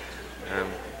Africa.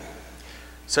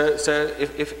 So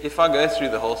if I go through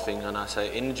the whole thing and I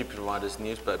say energy providers,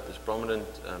 newspapers, prominent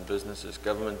businesses,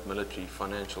 government, military,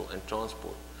 financial, and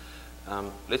transport,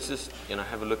 let's just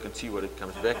have a look and see what it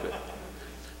comes back with.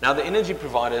 Now the energy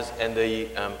providers and the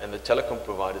telecom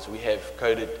providers we have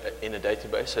coded in a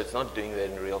database, so it's not doing that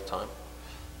in real time.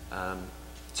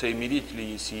 So immediately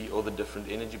you see all the different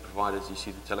energy providers, you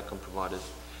see the telecom providers.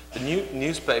 The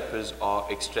newspapers are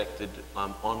extracted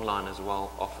online as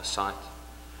well off a site.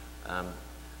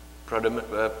 Prominent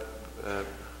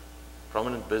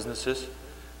businesses.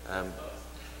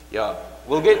 Yeah,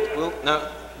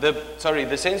 the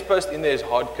SensePost in there is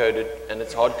hard-coded, and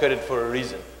it's hard-coded for a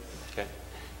reason. Okay,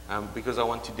 because I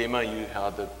want to demo you how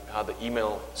the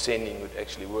email sending would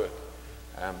actually work.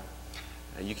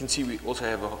 You can see we also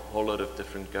have a whole lot of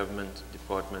different government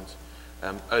departments.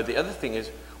 The other thing is,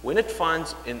 when it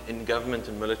finds in government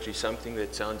and military something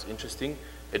that sounds interesting,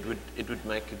 it would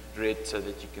make it red so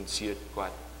that you can see it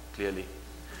quite clearly.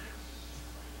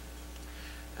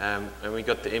 And we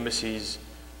got the embassies.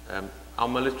 Our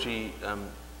military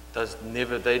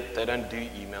they don't do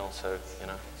email, so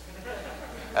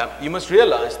you must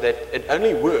realize that it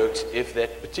only works if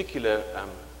that particular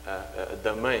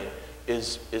domain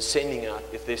is sending out.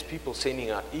 If there's people sending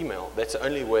out email, that's the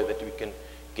only way that we can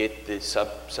get the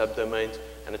subdomains,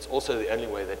 and it's also the only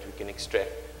way that we can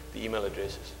extract the email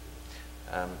addresses.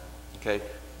 Okay,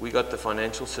 we got the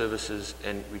financial services,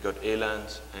 and we got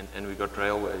airlines, and we got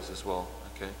railways as well.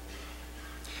 Okay,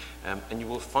 and you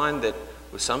will find that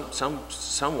with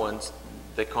some ones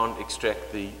they can't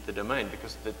extract the domain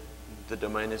because the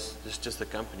domain is just the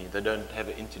company. They don't have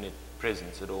an internet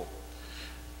presence at all.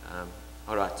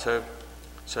 All right, so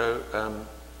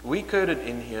we coded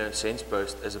in here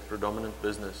SensePost as a predominant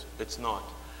business. It's not,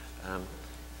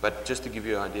 but just to give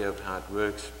you an idea of how it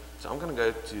works. So I'm going to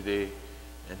go to there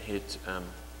and hit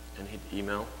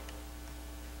email,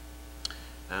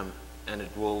 and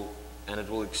it will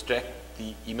extract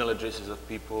the email addresses of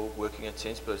people working at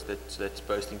SensePost that's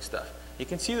posting stuff. You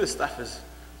can see the stuff it's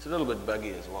a little bit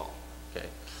buggy as well. Okay,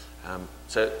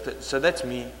 so that's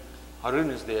me. Harun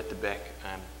is there at the back,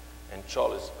 and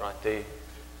Charles is right there.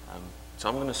 So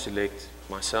I'm going to select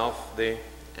myself there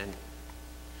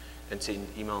and send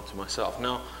email to myself.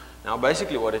 Now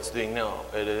basically what it's doing now,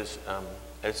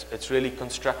 it's really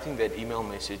constructing that email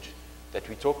message that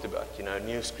we talked about.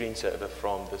 New screensaver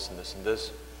from this and this and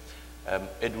this.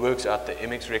 It works out the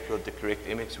MX record, the correct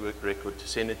MX work record to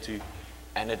send it to,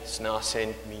 and it's now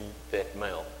sent me that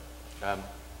mail.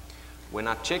 When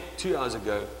I checked 2 hours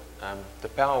ago, the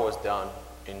power was down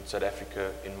in South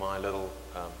Africa in my little,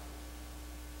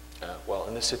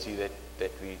 in the city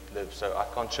that we live. So I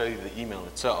can't show you the email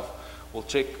itself. We'll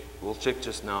check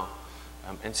just now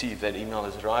and see if that email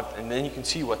has arrived, and then you can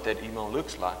see what that email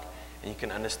looks like, and you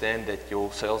can understand that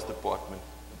your sales department,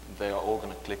 they are all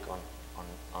going to click on it.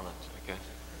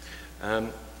 Okay.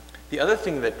 The other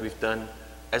thing that we've done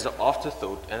as an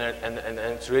afterthought, and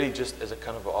it's really just as a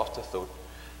kind of an afterthought,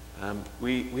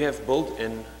 we have built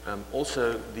in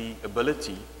also the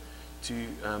ability to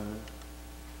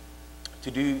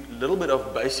do a little bit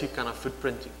of basic kind of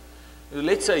footprinting.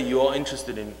 Let's say you are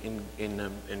interested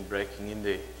in breaking in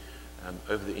there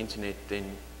over the internet,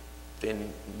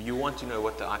 then you want to know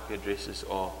what the IP addresses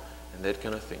are and that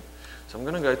kind of thing. So I'm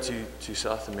going to go to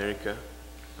South America,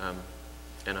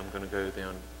 and I'm going to go there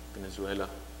on Venezuela,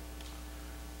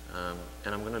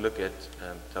 and I'm going to look at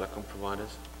telecom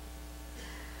providers.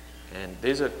 And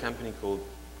there's a company called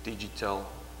Digital,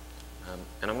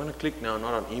 and I'm going to click now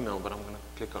not on email, but I'm going to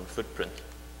click on footprint.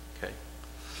 Okay.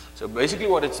 So basically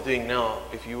what it's doing now,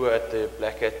 if you were at the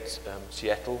Black Hat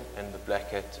Seattle and the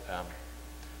Black Hat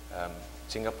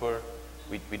Singapore,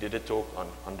 we did a talk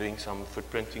on doing some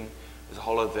footprinting. There's a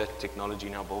whole lot of that technology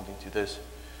now built into this,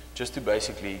 just to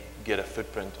basically get a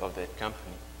footprint of that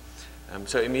company.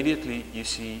 So immediately you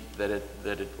see that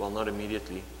it well, not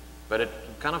immediately, but it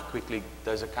kind of quickly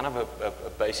does a kind of a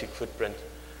basic footprint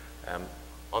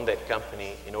on that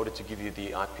company in order to give you the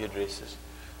IP addresses.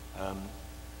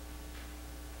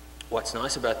 What's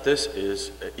nice about this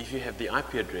is if you have the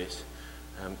IP address,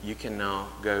 you can now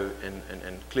go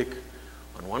and click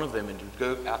on one of them, and it would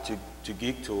go out to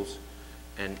Geek Tools,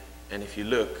 and if you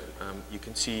look, you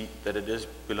can see that it is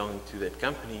belonging to that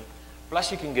company.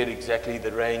 Plus, you can get exactly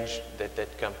the range that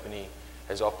that company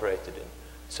has operated in.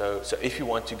 So if you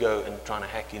want to go and try to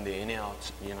hack in there anyhow,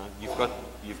 you know, you've got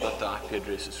the IP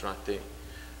addresses right there.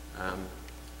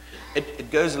 It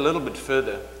goes a little bit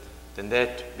further than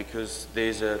that, because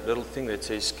there's a little thing that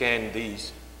says scan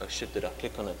these. Oh shit, did I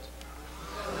click on it?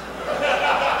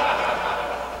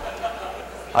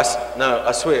 No,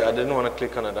 I swear, I didn't want to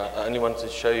click on it. I only wanted to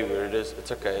show you where it is.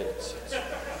 It's okay. I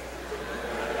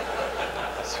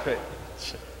swear.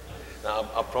 No,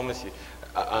 I promise you.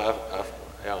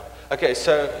 Yeah. Okay,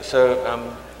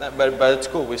 but it's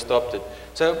cool. We stopped it.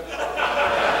 So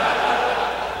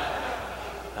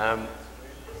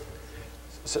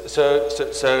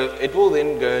it will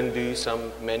then go and do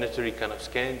some mandatory kind of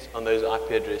scans on those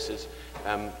IP addresses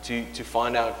to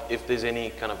find out if there's any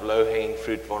kind of low-hanging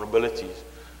fruit vulnerabilities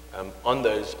on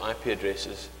those IP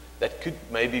addresses that could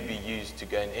maybe be used to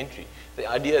gain entry. The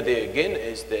idea there again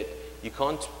is that you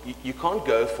can't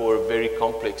go for a very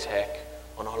complex hack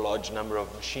on a large number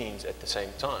of machines at the same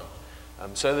time.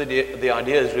 So the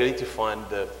idea is really to find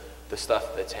the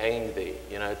stuff that's hanging there.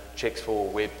 You know, checks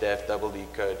for WebDAV, double E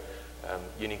code,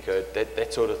 Unicode,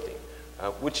 that sort of thing,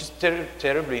 which is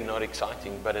terribly not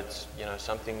exciting, but it's, you know,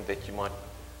 something that you might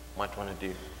want to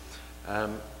do.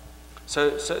 So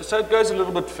it goes a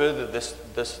little bit further, this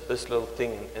little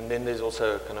thing, and then there's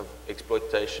also a kind of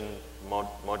exploitation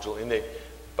module in there,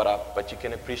 but you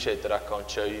can appreciate that I can't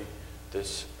show you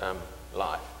this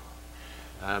live.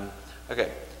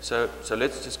 Okay, so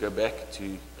let's just go back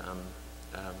to,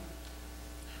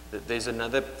 there's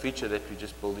another feature that we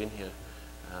just pulled in here,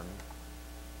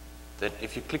 that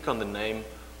if you click on the name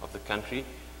of the country,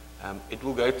 it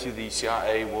will go to the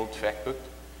CIA World Factbook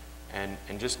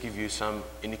and just give you some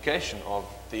indication of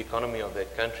the economy of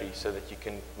that country, so that you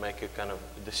can make a kind of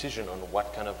decision on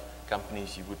what kind of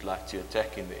companies you would like to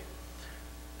attack in there.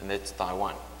 And that's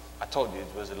Taiwan. I told you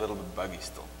it was a little bit buggy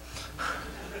still.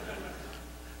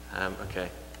 Okay.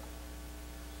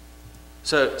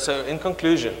 So in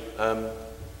conclusion,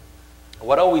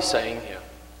 what are we saying here?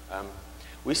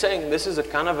 We're saying this is a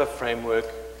kind of a framework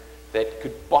that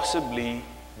could possibly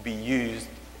be used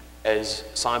as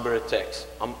cyber attacks.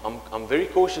 I'm very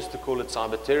cautious to call it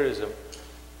cyber terrorism,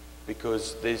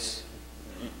 because there's,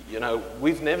 you know,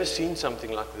 we've never seen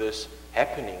something like this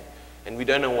happening, and we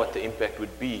don't know what the impact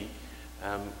would be.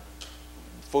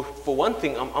 For one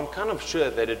thing, I'm kind of sure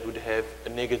that it would have a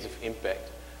negative impact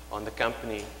on the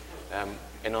company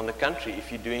and on the country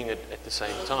if you're doing it at the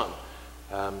same time.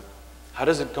 How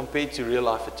does it compare to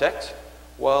real-life attacks?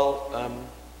 Well,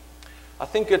 I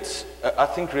think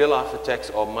real-life attacks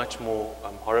are much more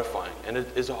horrifying, and it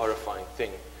is a horrifying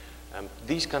thing.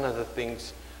 These kind of the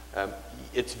things,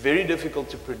 it's very difficult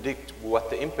to predict what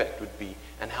the impact would be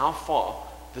and how far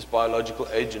this biological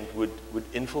agent would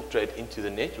infiltrate into the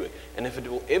network, and if it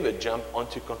will ever jump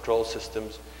onto control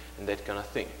systems and that kind of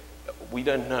thing. We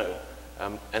don't know,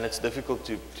 and it's difficult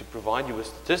to provide you with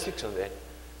statistics on that,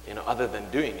 you know, other than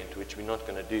doing it, which we're not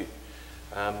going to do.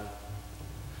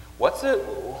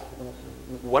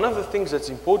 One of the things that's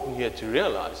important here to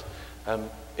realize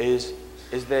is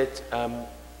that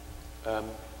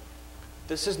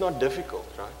this is not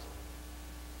difficult, right?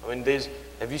 I mean,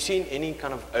 have you seen any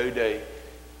kind of O-Day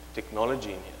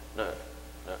technology in here? No,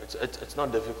 it's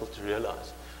not difficult to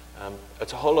realize.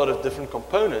 It's a whole lot of different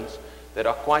components that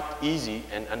are quite easy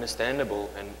and understandable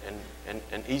and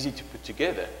easy to put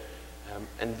together.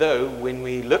 And though when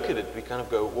we look at it, we kind of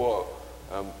go, whoa,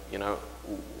 you know.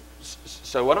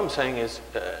 So what I'm saying is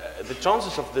the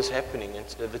chances of this happening and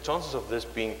the chances of this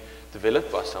being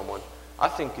developed by someone, I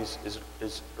think is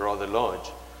rather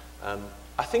large.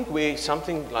 I think where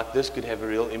something like this could have a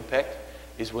real impact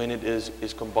is when it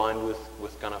is combined with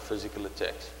kind of physical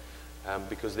attacks,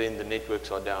 because then the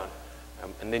networks are down,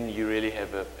 and then you really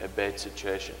have a bad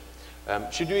situation.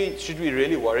 Should we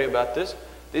really worry about this?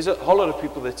 There's a whole lot of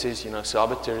people that says, you know,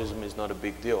 cyber terrorism is not a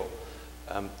big deal.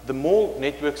 The more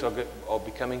networks are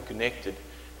becoming connected,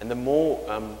 and the more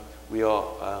we are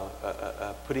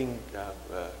putting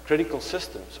critical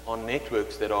systems on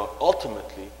networks that are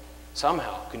ultimately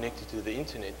somehow connected to the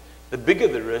internet, the bigger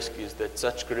the risk is that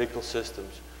such critical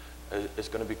systems is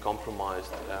going to be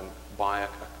compromised by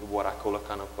what I call a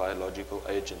kind of biological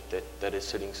agent that is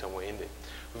sitting somewhere in there.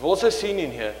 We've also seen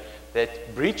in here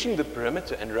that breaching the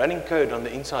perimeter and running code on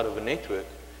the inside of a network,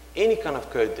 any kind of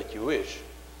code that you wish,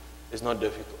 is not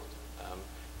difficult.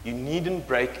 You needn't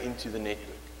break into the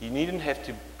network. You needn't have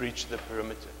to breach the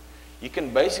perimeter. You can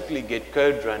basically get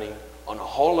code running on a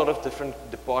whole lot of different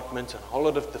departments and a whole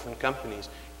lot of different companies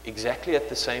exactly at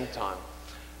the same time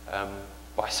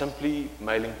by simply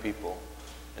mailing people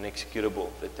an executable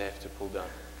that they have to pull down.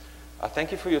 I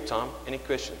thank you for your time. Any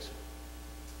questions?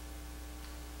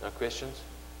 No questions?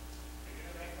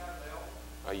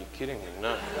 Are you kidding me?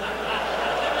 No.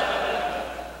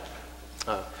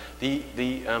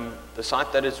 The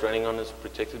site that it's running on is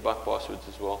protected by passwords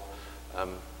as well,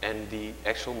 and the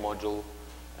actual module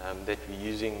that we're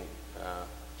using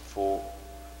for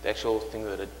the actual thing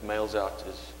that it mails out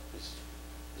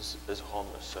is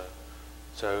harmless.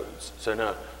 So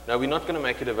no, we're not going to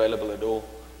make it available at all.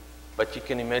 But you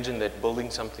can imagine that building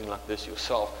something like this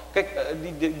yourself. Okay,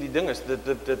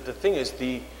 the thing is,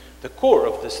 the core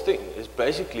of this thing is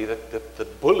basically that the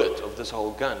bullet of this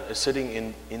whole gun is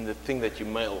sitting in the thing that you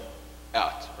mail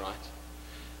out, right?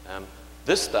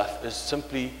 This stuff is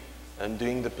simply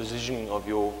doing the positioning of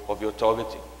your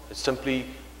targeting. It's simply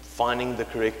finding the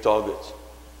correct targets.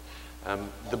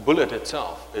 The bullet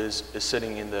itself is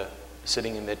sitting in that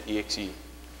EXE.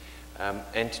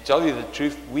 And to tell you the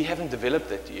truth, we haven't developed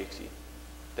that EXE.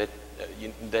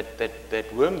 That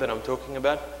worm that I'm talking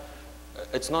about,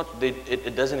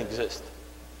 it doesn't exist.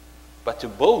 But to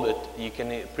build it, you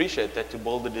can appreciate that to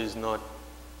build it is not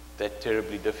that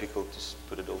terribly difficult to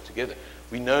put it all together.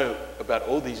 We know about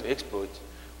all these exploits.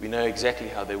 We know exactly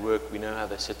how they work. We know how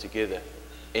they sit together.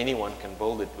 Anyone can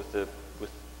build it with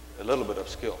a little bit of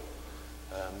skill.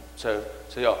 So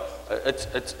yeah,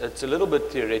 it's a little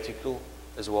bit theoretical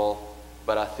as well,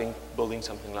 but I think building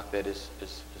something like that is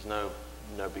no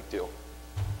big deal.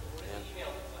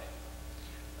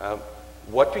 Yeah.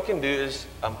 What we can do is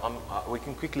we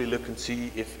can quickly look and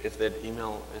see if that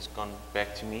email has gone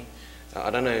back to me. I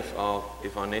don't know if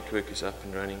our network is up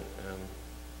and running.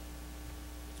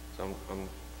 So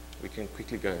we can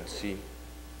quickly go and see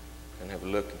and have a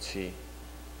look and see.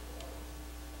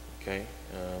 Okay.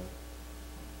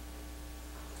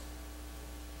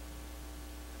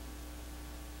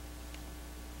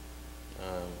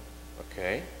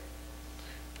 Okay.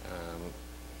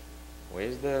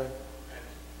 Where's the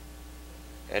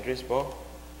address bar?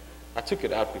 I took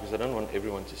it out because I don't want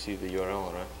everyone to see the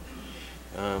URL,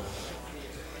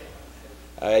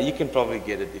 right? You can probably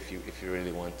get it if you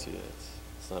really want to.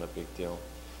 It's not a big deal.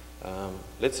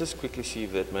 Let's just quickly see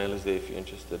if that mail is there if you're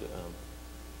interested.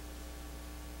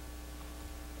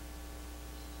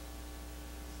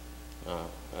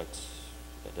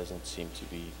 That doesn't seem to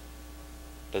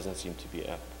be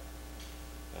up.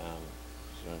 So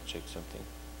you want to check something.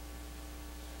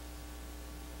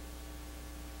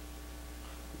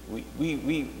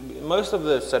 Most of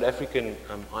the South African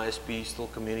ISPs still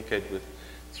communicate with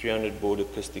 300 baud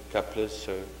acoustic couplers,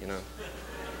 so you know.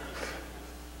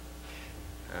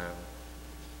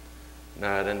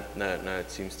 No,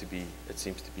 it seems to be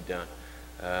down.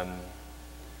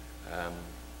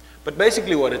 But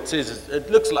basically what it says is,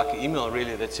 it looks like an email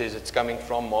really that says it's coming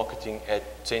from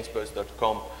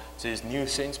marketing@sensepost.com. It says new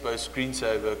SensePost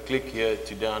screensaver, click here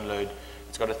to download.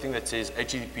 It's got a thing that says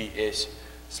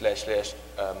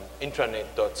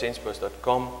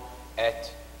https://intranet.sensepost.com and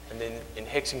then in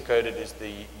hex encoded is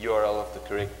the URL of the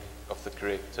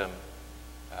correct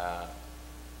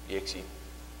exe.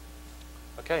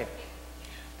 Okay.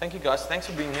 Thank you guys. Thanks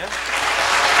for being here.